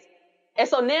 experience. And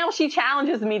so now she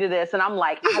challenges me to this and I'm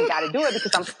like, I've got to do it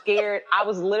because I'm scared. I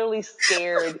was literally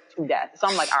scared to death. So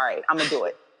I'm like, all right, I'm going to do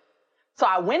it. So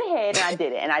I went ahead and I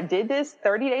did it. And I did this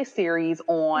 30-day series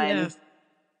on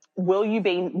Will You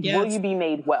Be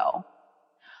Made Well?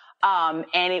 And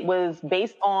it was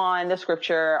based on the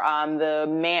scripture,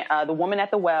 the woman at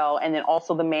the well, and then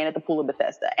also the man at the pool of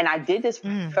Bethesda. And I did this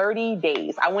for 30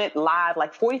 days. I went live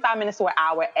like 45 minutes to an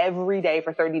hour every day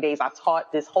for 30 days. I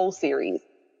taught this whole series.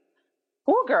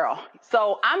 Ooh, girl.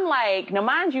 So I'm like, now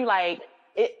mind you, like,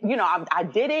 I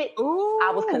did it. Ooh.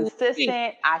 I was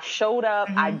consistent. I showed up.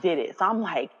 I did it. So I'm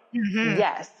like,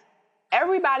 yes.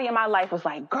 Everybody in my life was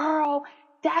like, girl,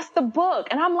 that's the book.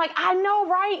 And I'm like, I know,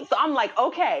 right? So I'm like,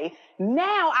 okay,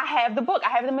 now I have the book. I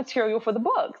have the material for the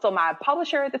book. So my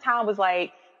publisher at the time was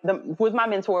like, was my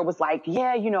mentor, was like,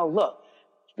 yeah, look,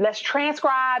 let's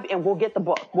transcribe and we'll get the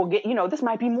book. We'll get, this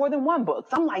might be more than one book.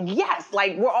 So I'm like, yes,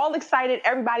 like we're all excited.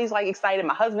 Everybody's like excited.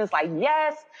 My husband's like,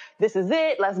 yes, this is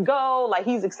it. Let's go. Like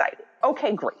he's excited.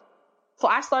 Okay, great. So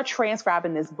I start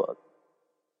transcribing this book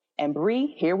and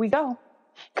Bree, here we go.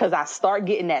 Cause I start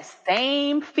getting that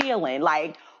same feeling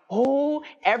like, oh,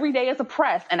 every day is a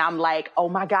press. And I'm like, oh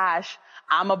my gosh,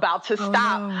 I'm about to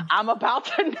stop. No. I'm about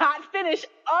to not finish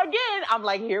again. I'm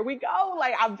like, here we go.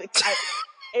 Like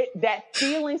that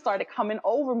feeling started coming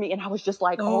over me and I was just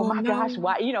like, oh my gosh,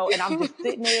 why, and I'm just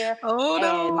sitting there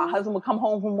and my husband would come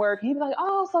home from work. He'd be like,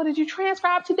 oh, so did you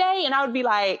transcribe today? And I would be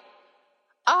like,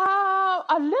 a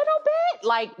little bit,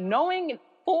 like knowing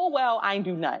full well I ain't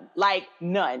do none, like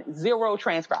none, zero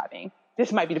transcribing.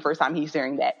 This might be the first time he's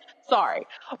hearing that. Sorry.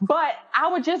 But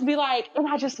I would just be like, and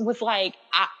I just was like,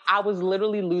 I was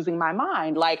literally losing my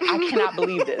mind. Like, I cannot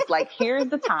believe this. Like, here's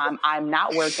the time I'm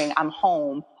not working. I'm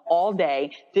home all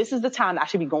day. This is the time that I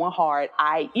should be going hard.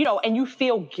 And you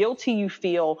feel guilty. You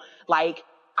feel like,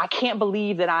 I can't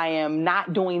believe that I am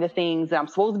not doing the things that I'm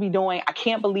supposed to be doing. I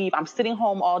can't believe I'm sitting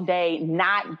home all day,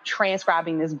 not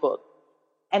transcribing this book.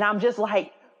 And I'm just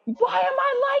like, why am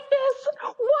I like this?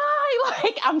 Why?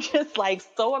 Like, I'm just like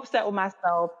so upset with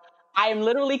myself. I am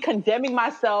literally condemning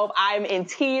myself. I'm in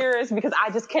tears because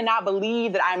I just cannot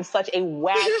believe that I'm such a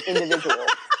whack individual.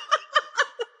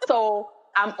 So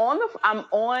I'm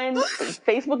on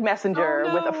Facebook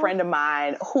Messenger with a friend of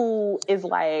mine who is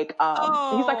like,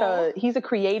 he's a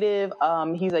creative,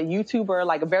 he's a YouTuber,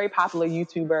 like a very popular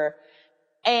YouTuber.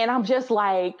 And I'm just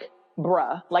like,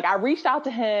 bruh, like I reached out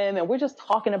to him and we're just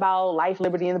talking about life,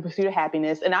 liberty, and the pursuit of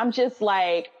happiness. And I'm just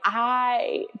like,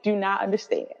 I do not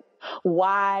understand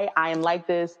why I am like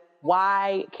this.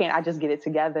 Why can't I just get it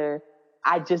together?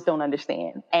 I just don't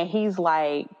understand. And he's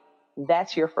like,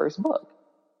 that's your first book.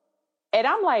 And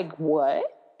I'm like, what?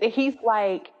 And he's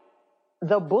like,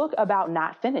 the book about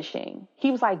not finishing.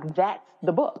 He was like, that's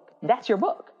the book. That's your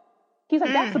book. He's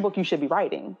like, that's the book you should be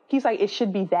writing. He's like, it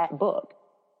should be that book.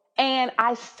 And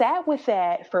I sat with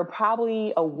that for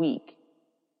probably a week.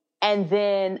 And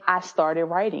then I started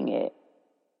writing it.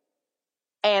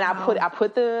 And I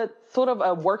put the sort of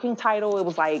a working title. It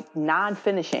was like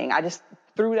non-finishing. I just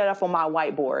threw that up on my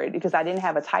whiteboard because I didn't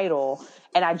have a title.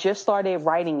 And I just started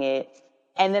writing it.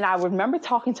 And then I remember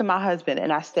talking to my husband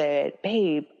and I said,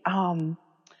 babe,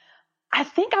 I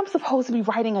think I'm supposed to be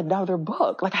writing another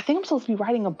book. Like, I think I'm supposed to be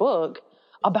writing a book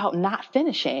about not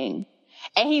finishing.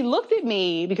 And he looked at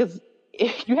me because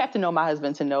you have to know my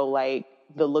husband to know like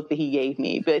the look that he gave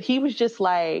me, but he was just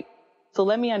like, so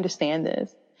let me understand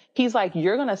this. He's like,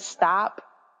 you're going to stop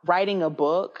writing a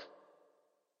book.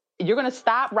 You're going to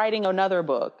stop writing another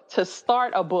book to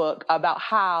start a book about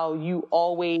how you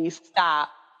always stop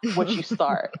what you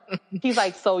start. He's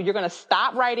like, so you're going to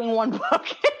stop writing one book.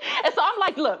 And so I'm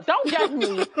like, look, don't judge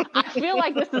me. I feel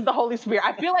like this is the Holy Spirit.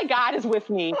 I feel like God is with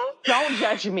me. Don't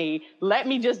judge me. Let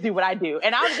me just do what I do.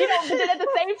 And I'm, but then at the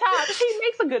same time, he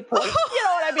makes a good point. You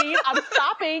know what I mean? I'm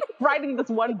stopping writing this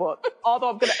one book, although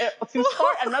I'm going to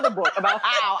start another book about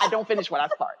how I don't finish what I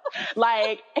start.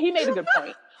 Like, he made a good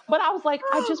point. But I was like,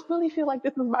 I just really feel like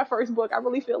this is my first book. I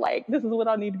really feel like this is what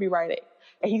I need to be writing.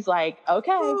 And he's like,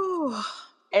 okay.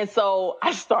 And so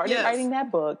I started writing that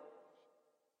book.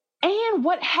 And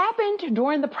what happened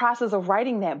during the process of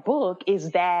writing that book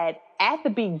is that at the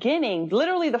beginning,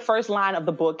 literally, the first line of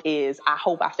the book is, I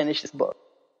hope I finish this book.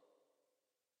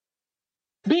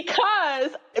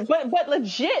 Because, but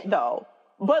legit though,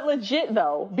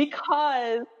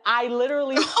 because I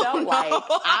literally felt like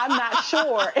I'm not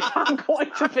sure if I'm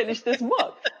going to finish this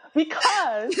book.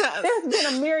 Because there's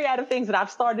been a myriad of things that I've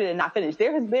started and not finished.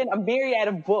 There has been a myriad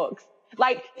of books.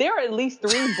 Like, there are at least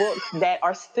 3 books that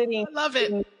are sitting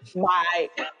in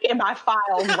my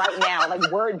files right now,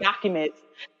 like Word documents.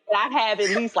 I have at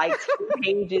least like 10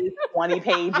 pages, 20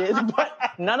 pages, but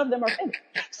none of them are finished.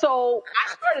 So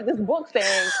I started this book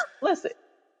saying, listen,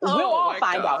 we'll all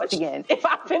find out at the end. If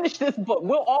I finish this book,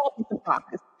 we'll all be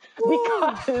surprised.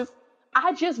 Because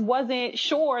I just wasn't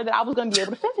sure that I was going to be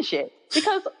able to finish it.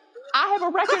 Because I have a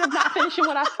record of not finishing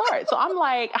what I start. So I'm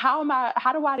like, how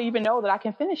do I even know that I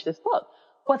can finish this book?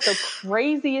 But the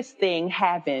craziest thing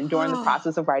happened during the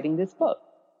process of writing this book.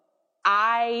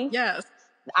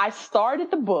 I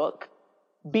started the book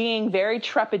being very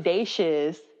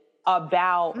trepidatious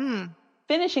about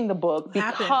finishing the book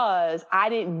because I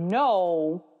didn't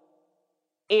know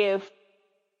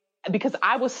because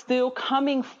I was still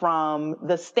coming from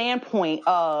the standpoint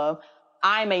of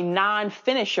I'm a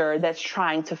non-finisher that's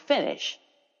trying to finish.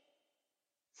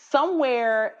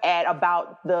 Somewhere at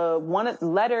about the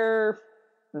letter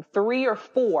 3 or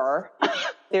 4,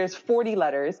 there's 40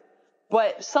 letters.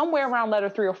 But somewhere around letter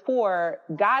 3 or 4,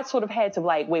 God sort of had to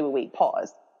like, wait,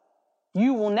 pause.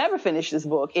 You will never finish this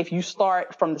book if you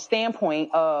start from the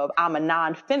standpoint of I'm a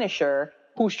non-finisher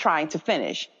who's trying to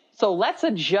finish. So let's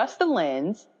adjust the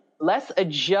lens. Let's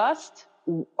adjust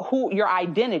your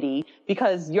identity,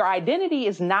 because your identity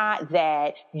is not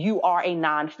that you are a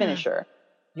non-finisher.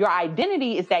 Your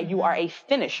identity is that you are a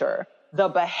finisher. The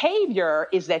behavior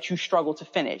is that you struggle to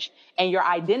finish, and your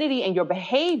identity and your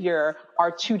behavior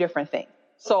are 2 different things.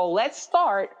 So let's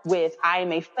start with I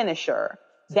am a finisher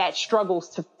that struggles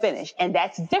to finish, and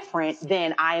that's different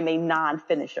than I am a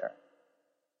non-finisher.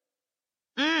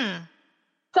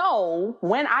 So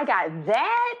when I got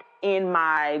that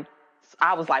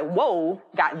I was like, whoa,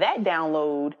 got that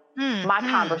download. My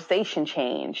conversation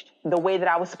changed. The way that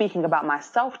I was speaking about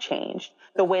myself changed.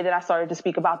 The way that I started to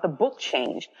speak about the book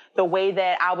changed. The way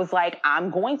that I was like, I'm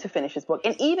going to finish this book.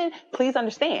 And even, please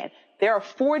understand, there are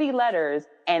 40 letters,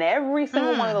 and every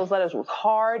single one of those letters was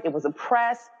hard. It was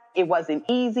oppressed. It wasn't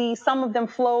easy. Some of them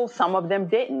flowed, some of them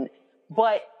didn't.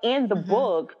 But in the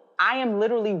book, I am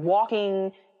literally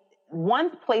walking.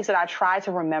 One place that I try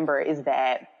to remember is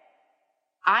that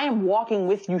I am walking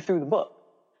with you through the book.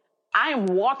 I am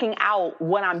walking out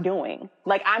what I'm doing.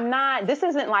 Like, this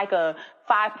isn't like a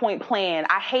 5-point plan.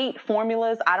 I hate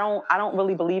formulas. I don't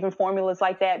really believe in formulas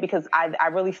like that, because I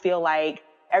really feel like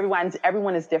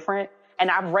everyone is different. And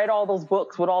I've read all those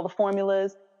books with all the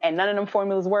formulas, and none of them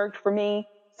formulas worked for me.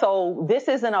 So this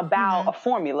isn't about a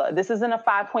formula. This isn't a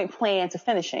 5-point plan to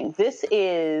finishing. This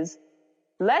is,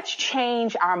 let's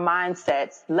change our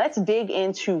mindsets. Let's dig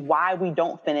into why we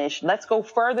don't finish. Let's go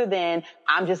further than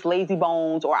I'm just lazy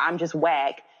bones or I'm just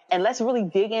whack. And let's really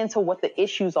dig into what the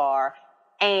issues are.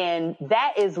 And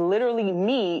that is literally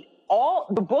me. All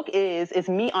the book is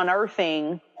me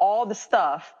unearthing all the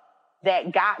stuff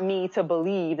that got me to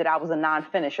believe that I was a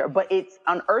non-finisher. But it's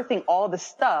unearthing all the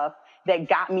stuff that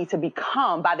got me to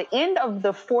become, by the end of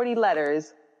the 40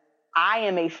 letters, I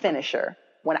am a finisher.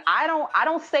 When I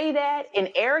don't say that in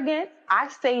arrogance, I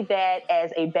say that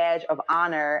as a badge of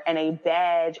honor and a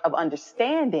badge of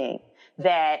understanding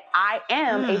that I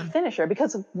am a finisher.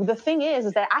 Because the thing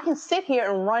is that I can sit here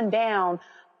and run down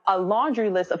a laundry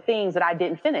list of things that I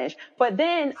didn't finish, but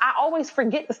then I always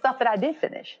forget the stuff that I did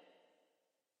finish.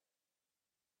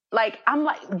 Like, I'm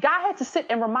like, God had to sit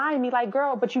and remind me, like,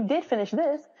 girl, but you did finish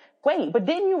this. Wait, but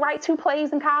didn't you write 2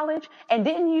 plays in college? And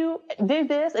didn't you do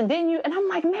this? And didn't you? And I'm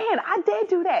like, man, I did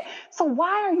do that. So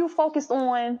why are you focused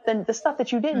on the stuff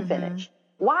that you didn't finish?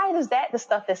 Why is that the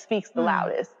stuff that speaks the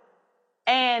loudest?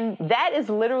 And that is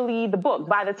literally the book.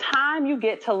 By the time you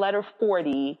get to letter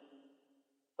 40,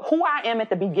 who I am at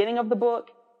the beginning of the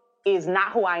book is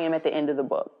not who I am at the end of the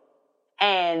book.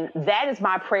 And that is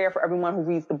my prayer for everyone who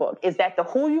reads the book, is that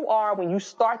who you are when you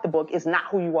start the book is not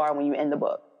who you are when you end the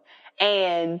book.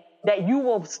 And that you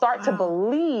will start to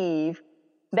believe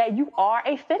that you are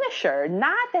a finisher,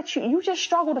 not that you just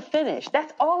struggle to finish.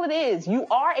 That's all it is. You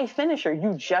are a finisher.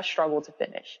 You just struggle to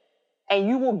finish. And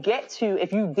you will get to,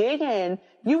 if you dig in,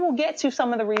 you will get to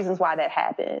some of the reasons why that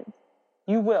happens.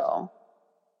 You will.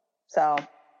 So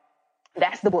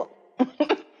that's the book.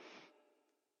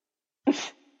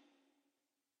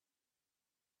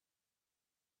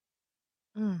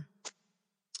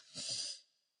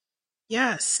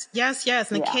 Yes.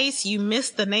 In case you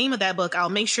missed the name of that book, I'll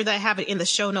make sure that I have it in the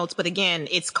show notes. But again,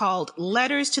 it's called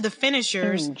Letters to the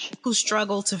Finishers Who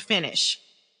Struggle to Finish.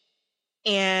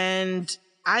 And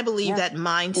I believe that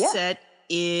mindset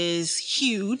is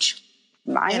huge.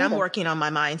 And I'm working on my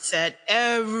mindset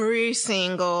every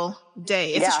single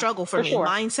day. It's a struggle for me. Sure.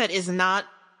 Mindset is not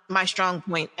my strong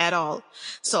point at all.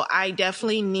 So I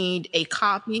definitely need a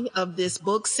copy of this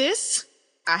book, sis.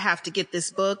 I have to get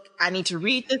this book. I need to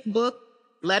read this book,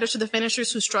 Letters to the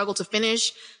Finishers Who Struggle to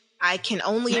Finish. I can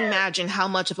only imagine how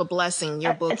much of a blessing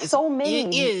your book is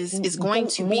going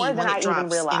to be when it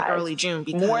drops in early June.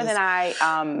 Because more than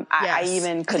I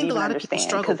even could even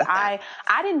understand. Because I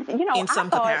didn't, I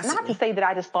thought, not to say that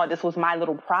I just thought this was my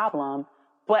little problem,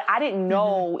 but I didn't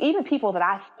know even people that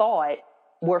I thought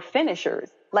were finishers,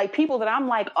 like people that I'm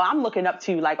like, I'm looking up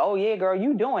to, like, oh yeah, girl,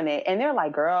 you doing it. And they're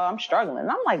like, girl, I'm struggling.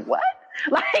 And I'm like, what?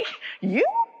 Like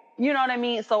you know what I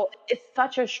mean? So it's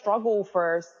such a struggle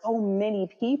for so many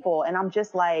people. And I'm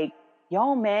just like,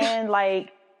 yo, man,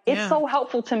 like, it's so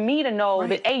helpful to me to know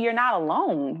that, hey, you're not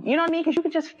alone. You know what I mean? Because you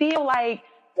could just feel like,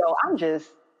 yo, I'm just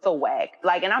so whack.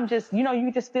 Like, and I'm just,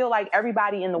 you just feel like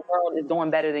everybody in the world is doing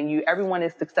better than you. Everyone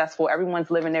is successful. Everyone's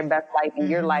living their best life. And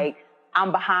you're like,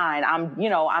 I'm behind.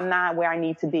 I'm not where I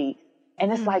need to be.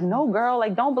 And it's like, no, girl,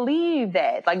 like, don't believe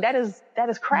that. Like, that is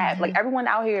crap. Like, everyone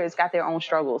out here has got their own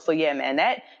struggles. So yeah, man,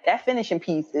 that finishing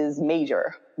piece is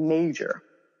major.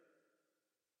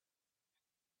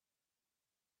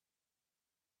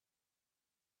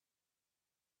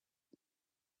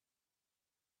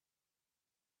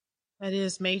 That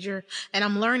is major. And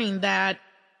I'm learning that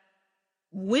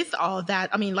with all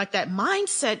that, I mean, like that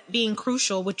mindset being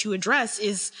crucial, what you address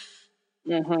is,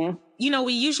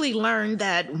 we usually learn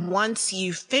that once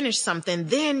you finish something,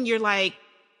 then you're like,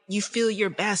 you feel your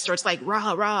best, or it's like,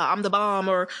 rah, rah, I'm the bomb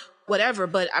or whatever.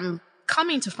 But I'm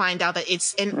coming to find out that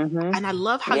it's, and I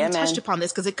love how you touched upon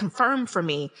this, because it confirmed for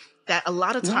me that a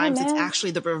lot of times it's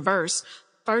actually the reverse.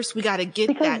 First, we got to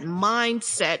get that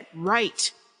mindset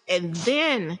right, and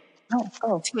then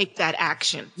take that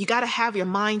action. You got to have your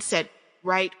mindset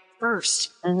right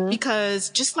first,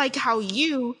 because just like how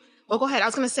go ahead. I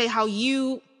was going to say how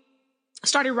you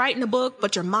started writing a book,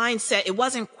 but your mindset, it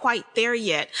wasn't quite there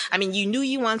yet. I mean, you knew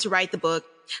you wanted to write the book,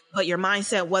 but your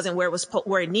mindset wasn't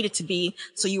where it needed to be.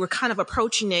 So you were kind of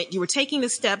approaching it. You were taking the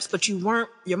steps, but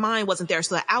your mind wasn't there.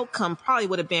 So the outcome probably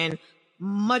would have been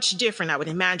much different, I would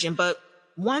imagine. But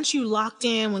once you locked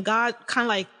in, when God kind of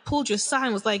like pulled you aside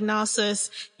and was like, nah,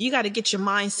 sis, you got to get your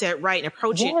mindset right and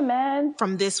approach it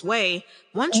from this way.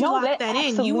 Once you locked that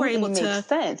in, you were able to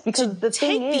sense, because the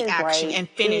take thing the action and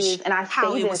finish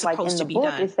how it was supposed to be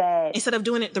done, instead of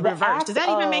doing it the reverse. Does that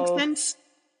even make sense?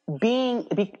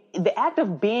 The act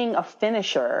of being a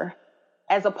finisher,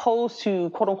 as opposed to,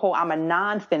 quote unquote, I'm a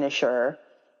non-finisher,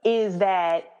 is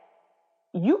that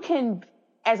you can,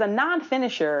 as a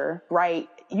non-finisher, right,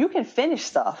 you can finish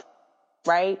stuff,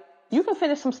 right? You can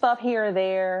finish some stuff here or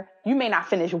there. You may not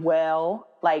finish well,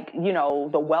 like, the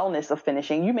wellness of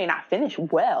finishing. You may not finish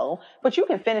well, but you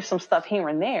can finish some stuff here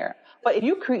and there. But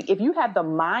if you have the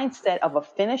mindset of a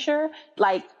finisher,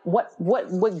 like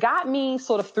what got me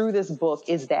sort of through this book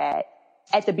is that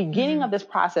at the beginning of this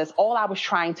process, all I was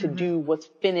trying to do was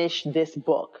finish this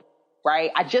book.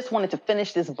 Right? I just wanted to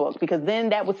finish this book, because then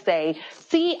that would say,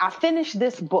 see, I finished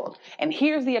this book, and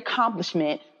here's the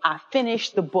accomplishment. I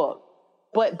finished the book.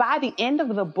 But by the end of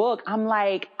the book, I'm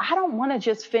like, I don't want to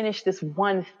just finish this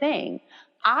one thing.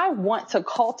 I want to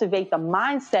cultivate the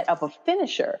mindset of a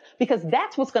finisher, because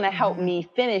that's what's going to help me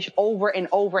finish over and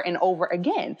over and over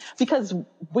again. Because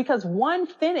one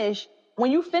finish, when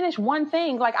you finish one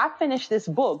thing, like I finished this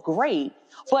book, great.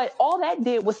 But all that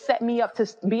did was set me up to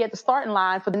be at the starting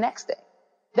line for the next thing.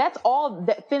 That's all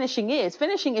that finishing is.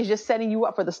 Finishing is just setting you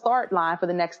up for the start line for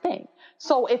the next thing.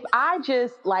 So if I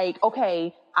just like,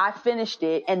 okay, I finished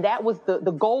it, and that was the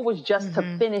goal was just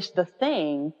to finish the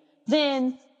thing,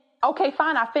 then okay,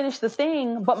 fine, I finished the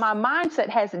thing, but my mindset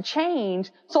hasn't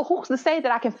changed. So who's to say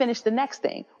that I can finish the next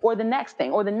thing, or the next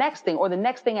thing, or the next thing, or the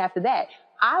next thing after that?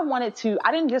 I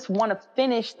didn't just want to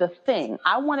finish the thing.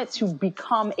 I wanted to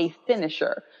become a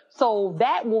finisher. So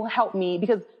that will help me,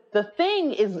 because the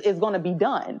thing is going to be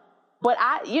done. But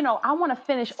I want to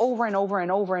finish over and over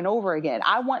and over and over again.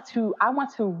 I want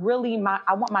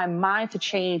my mind to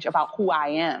change about who I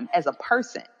am as a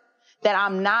person, that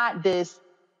I'm not this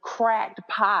cracked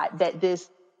pot, that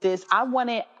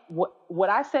what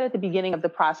I said at the beginning of the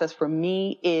process for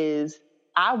me is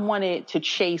I wanted to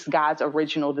chase God's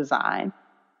original design.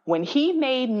 When he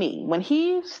made me, when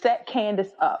he set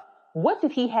Candace up, what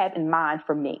did he have in mind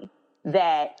for me?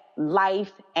 That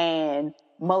life and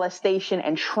molestation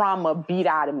and trauma beat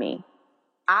out of me.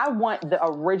 I want the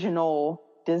original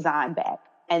design back.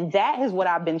 And that is what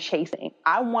I've been chasing.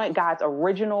 I want God's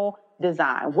original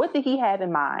design. What did he have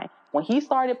in mind? When he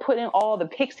started putting all the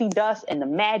pixie dust and the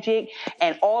magic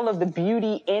and all of the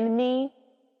beauty in me,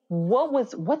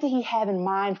 what did he have in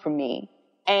mind for me?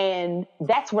 And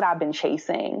that's what I've been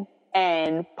chasing.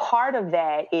 And part of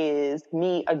that is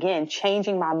me, again,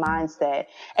 changing my mindset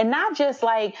and not just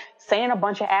like saying a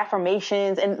bunch of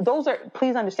affirmations. And those are,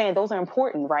 please understand, those are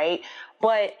important, right?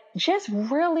 But just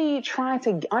really trying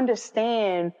to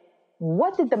understand,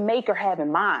 what did the maker have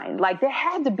in mind? Like, there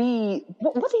had to be,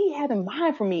 what did he have in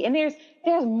mind for me? And there's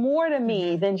more to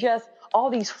me than just all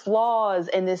these flaws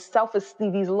and this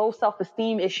self-esteem, these low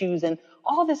self-esteem issues and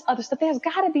all this other stuff. There's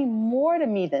got to be more to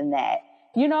me than that.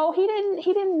 You know, he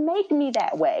didn't make me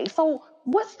that way. So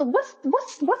what's all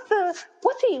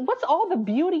the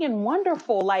beauty and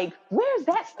wonderful? Like, where's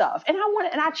that stuff? And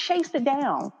I chased it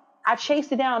down. I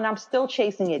chased it down, and I'm still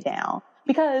chasing it down,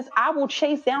 because I will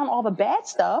chase down all the bad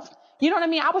stuff. You know what I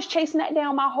mean? I was chasing that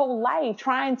down my whole life,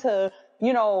 trying to,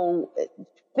 you know,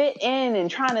 fit in and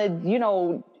trying to, you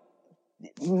know,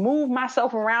 move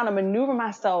myself around and maneuver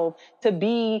myself to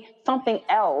be something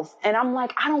else. And I'm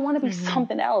like, I don't want to be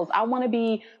something else. I want to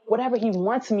be whatever he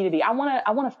wants me to be. I want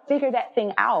to figure that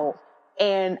thing out.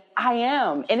 And I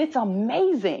am. And it's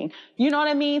amazing. You know what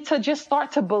I mean? To just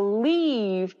start to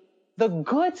believe the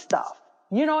good stuff.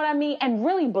 You know what I mean? And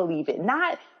really believe it.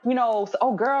 Not, you know,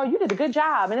 oh girl, you did a good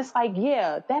job. And it's like,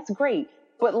 yeah, that's great.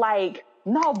 But like,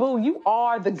 no, boo, you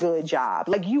are the good job.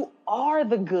 Like, you are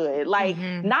the good. Like,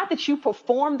 not that you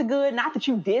performed good, not that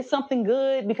you did something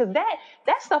good, because that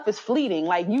stuff is fleeting.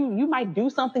 Like, you might do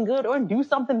something good or do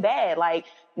something bad. Like,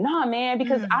 nah, man,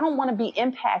 because I don't want to be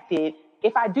impacted.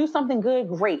 If I do something good,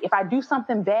 great. If I do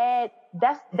something bad,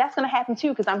 that's going to happen too,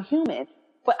 because I'm human.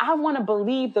 But I want to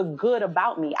believe the good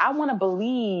about me. I want to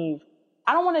believe,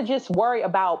 I don't want to just worry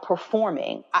about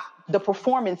performing, the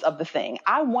performance of the thing.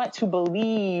 I want to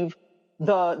believe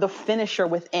the finisher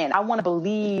within. I want to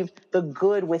believe the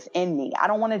good within me. I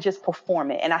don't want to just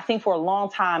perform it. And I think for a long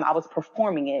time I was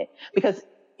performing it, because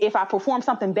if I perform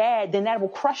something bad, then that will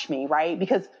crush me, right?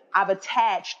 Because I've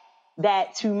attached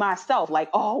that to myself. Like,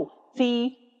 oh,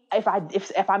 see, if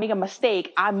I make a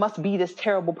mistake, I must be this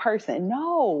terrible person.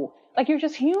 No, like, you're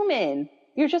just human.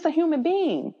 You're just a human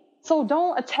being. So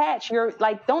don't attach your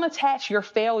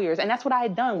failures. And that's what I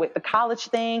had done with the college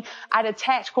thing. I'd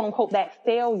attached, quote unquote, that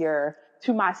failure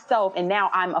to myself. And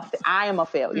now I am a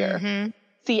failure.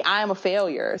 See, I am a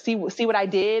failure. See what I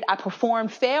did? I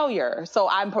performed failure. So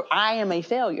I am a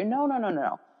failure.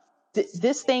 No.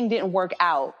 This thing didn't work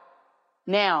out.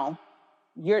 Now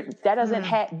that doesn't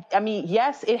have, I mean,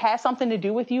 yes, it has something to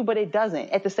do with you, but it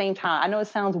doesn't at the same time. I know it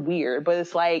sounds weird, but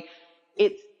it's like,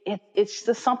 it's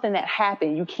just something that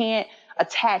happened. You can't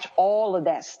attach all of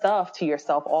that stuff to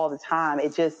yourself all the time.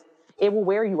 It will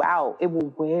wear you out. It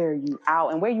will wear you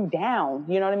out and wear you down.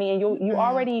 You know what I mean? And you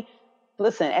already,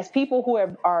 listen, as people who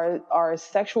are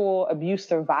sexual abuse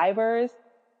survivors,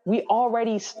 we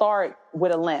already start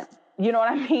with a limp. You know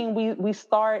what I mean? We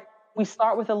start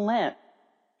with a limp.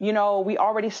 You know, we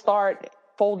already start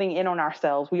folding in on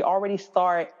ourselves. We already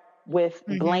start with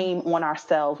blame on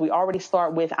ourselves. We already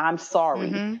start with, I'm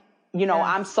sorry. You know,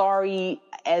 I'm sorry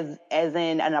as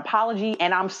in an apology,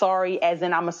 and I'm sorry as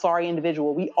in I'm a sorry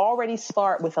individual. We already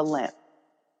start with a limp.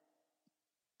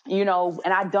 You know,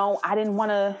 and I didn't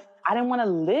want to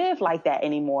live like that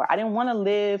anymore. I didn't want to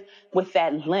live with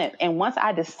that limp. And once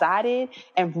I decided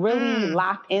and really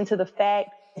locked into the fact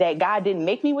that God didn't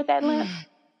make me with that limp,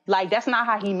 like, that's not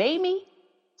how he made me.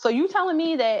 So you telling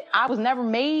me that I was never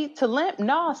made to limp?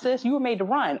 No, sis, you were made to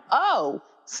run. Oh,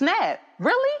 snap.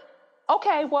 Really?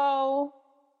 Okay, well,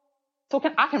 so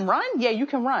I can run? Yeah, you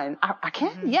can run. I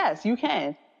can? Yes, you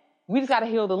can. We just got to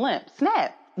heal the limp.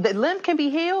 Snap. The limp can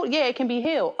be healed? Yeah, it can be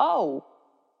healed. Oh,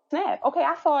 snap. Okay,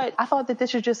 I thought that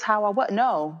this was just how I was.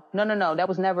 No. That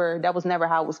was never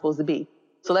how it was supposed to be.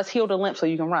 So let's heal the limp so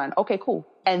you can run. Okay, cool.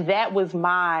 And that was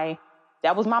my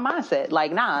mindset.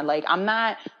 Like, nah, like, I'm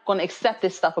not going to accept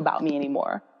this stuff about me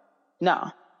anymore.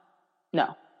 No.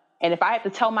 And if I have to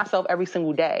tell myself every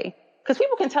single day, because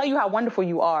people can tell you how wonderful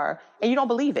you are and you don't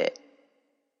believe it.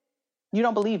 You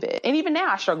don't believe it. And even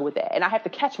now I struggle with that, and I have to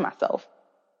catch myself.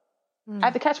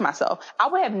 I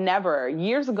would have never,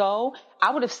 years ago,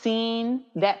 I would have seen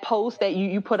that post that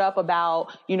you put up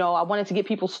about, you know, I wanted to get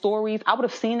people's stories. I would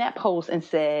have seen that post and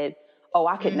said, oh,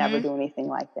 I could never do anything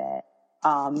like that.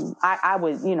 I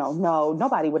would, you know, no,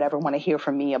 nobody would ever want to hear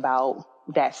from me about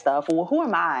that stuff. Well, who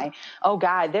am I? Oh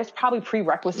God, there's probably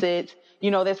prerequisites, you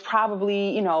know, there's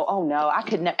probably, you know, oh no, I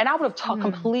could never, and I would have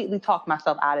completely talked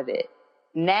myself out of it.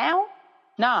 Now,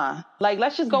 nah, like,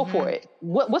 let's just go for it.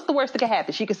 What's the worst that could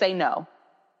happen? She could say no.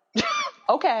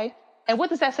 Okay. And what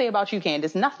does that say about you,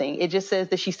 Candace? Nothing. It just says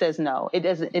that she says no. It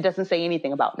doesn't say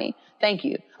anything about me. Thank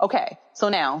you. Okay. So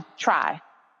now try.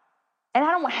 And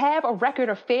I don't have a record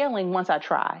of failing once I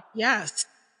try. Yes.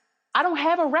 I don't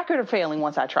have a record of failing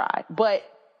once I try, but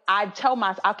I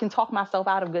can talk myself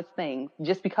out of good things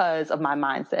just because of my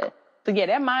mindset. So yeah,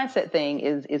 that mindset thing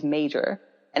is major.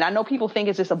 And I know people think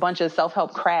it's just a bunch of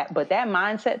self-help crap, but that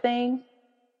mindset thing,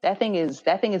 that thing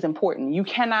is important. You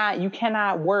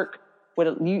cannot work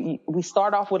with we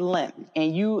start off with a limp,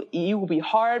 and you will be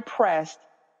hard pressed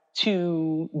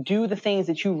to do the things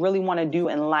that you really want to do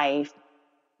in life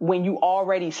when you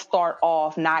already start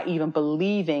off not even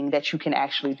believing that you can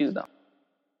actually do them.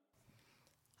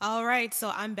 All right,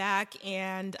 so I'm back,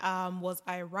 and was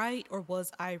I right or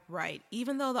was I right?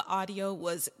 Even though the audio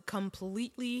was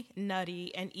completely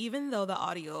nutty, and even though the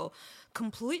audio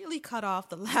completely cut off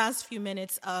the last few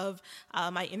minutes of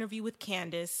my interview with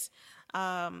Candace,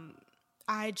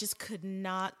 I just could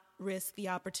not risk the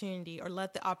opportunity or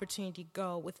let the opportunity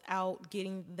go without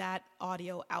getting that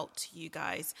audio out to you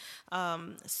guys.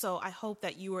 So I hope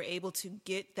that you were able to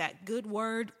get that good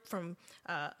word from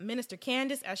Minister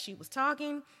Candace as she was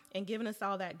talking and giving us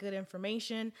all that good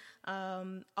information.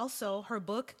 Also, her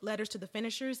book, Letters to the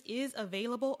Finishers, is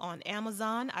available on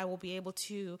Amazon. I will be able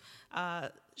to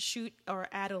shoot or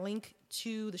add a link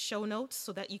to the show notes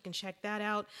so that you can check that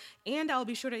out. And I'll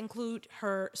be sure to include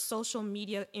her social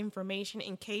media information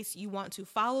in case you want to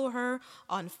follow her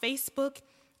on Facebook,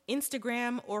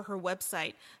 Instagram, or her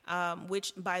website,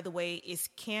 which, by the way, is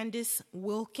Candace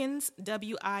Wilkins,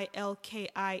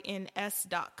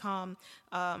 WILKINS.com,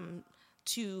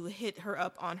 to hit her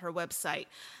up on her website.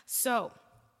 So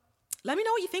let me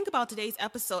know what you think about today's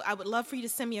episode. I would love for you to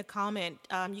send me a comment.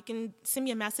 You can send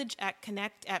me a message at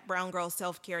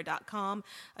connect@browngirlselfcare.com.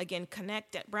 Again,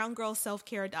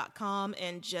 connect@browngirlselfcare.com,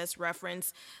 and just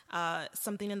reference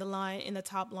something in the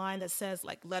top line that says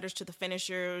like Letters to the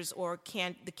Finishers or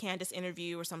the Candace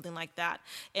interview or something like that.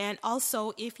 And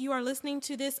also, if you are listening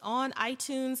to this on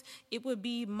iTunes, it would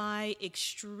be my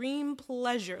extreme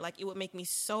pleasure. Like, it would make me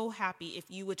so happy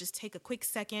if you would just take a quick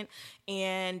second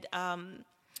and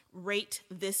rate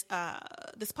this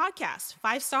podcast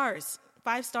 5 stars,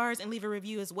 and leave a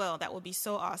review as well. That would be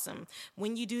so awesome.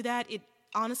 When you do that, it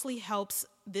honestly helps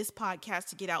this podcast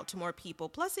to get out to more people.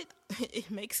 Plus,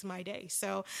 it makes my day.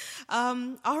 So,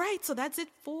 all right. So that's it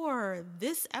for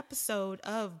this episode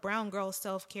of Brown Girl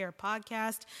Self-Care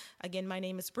Podcast. Again, my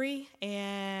name is Bree,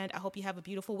 and I hope you have a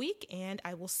beautiful week, and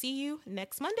I will see you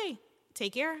next Monday.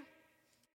 Take care.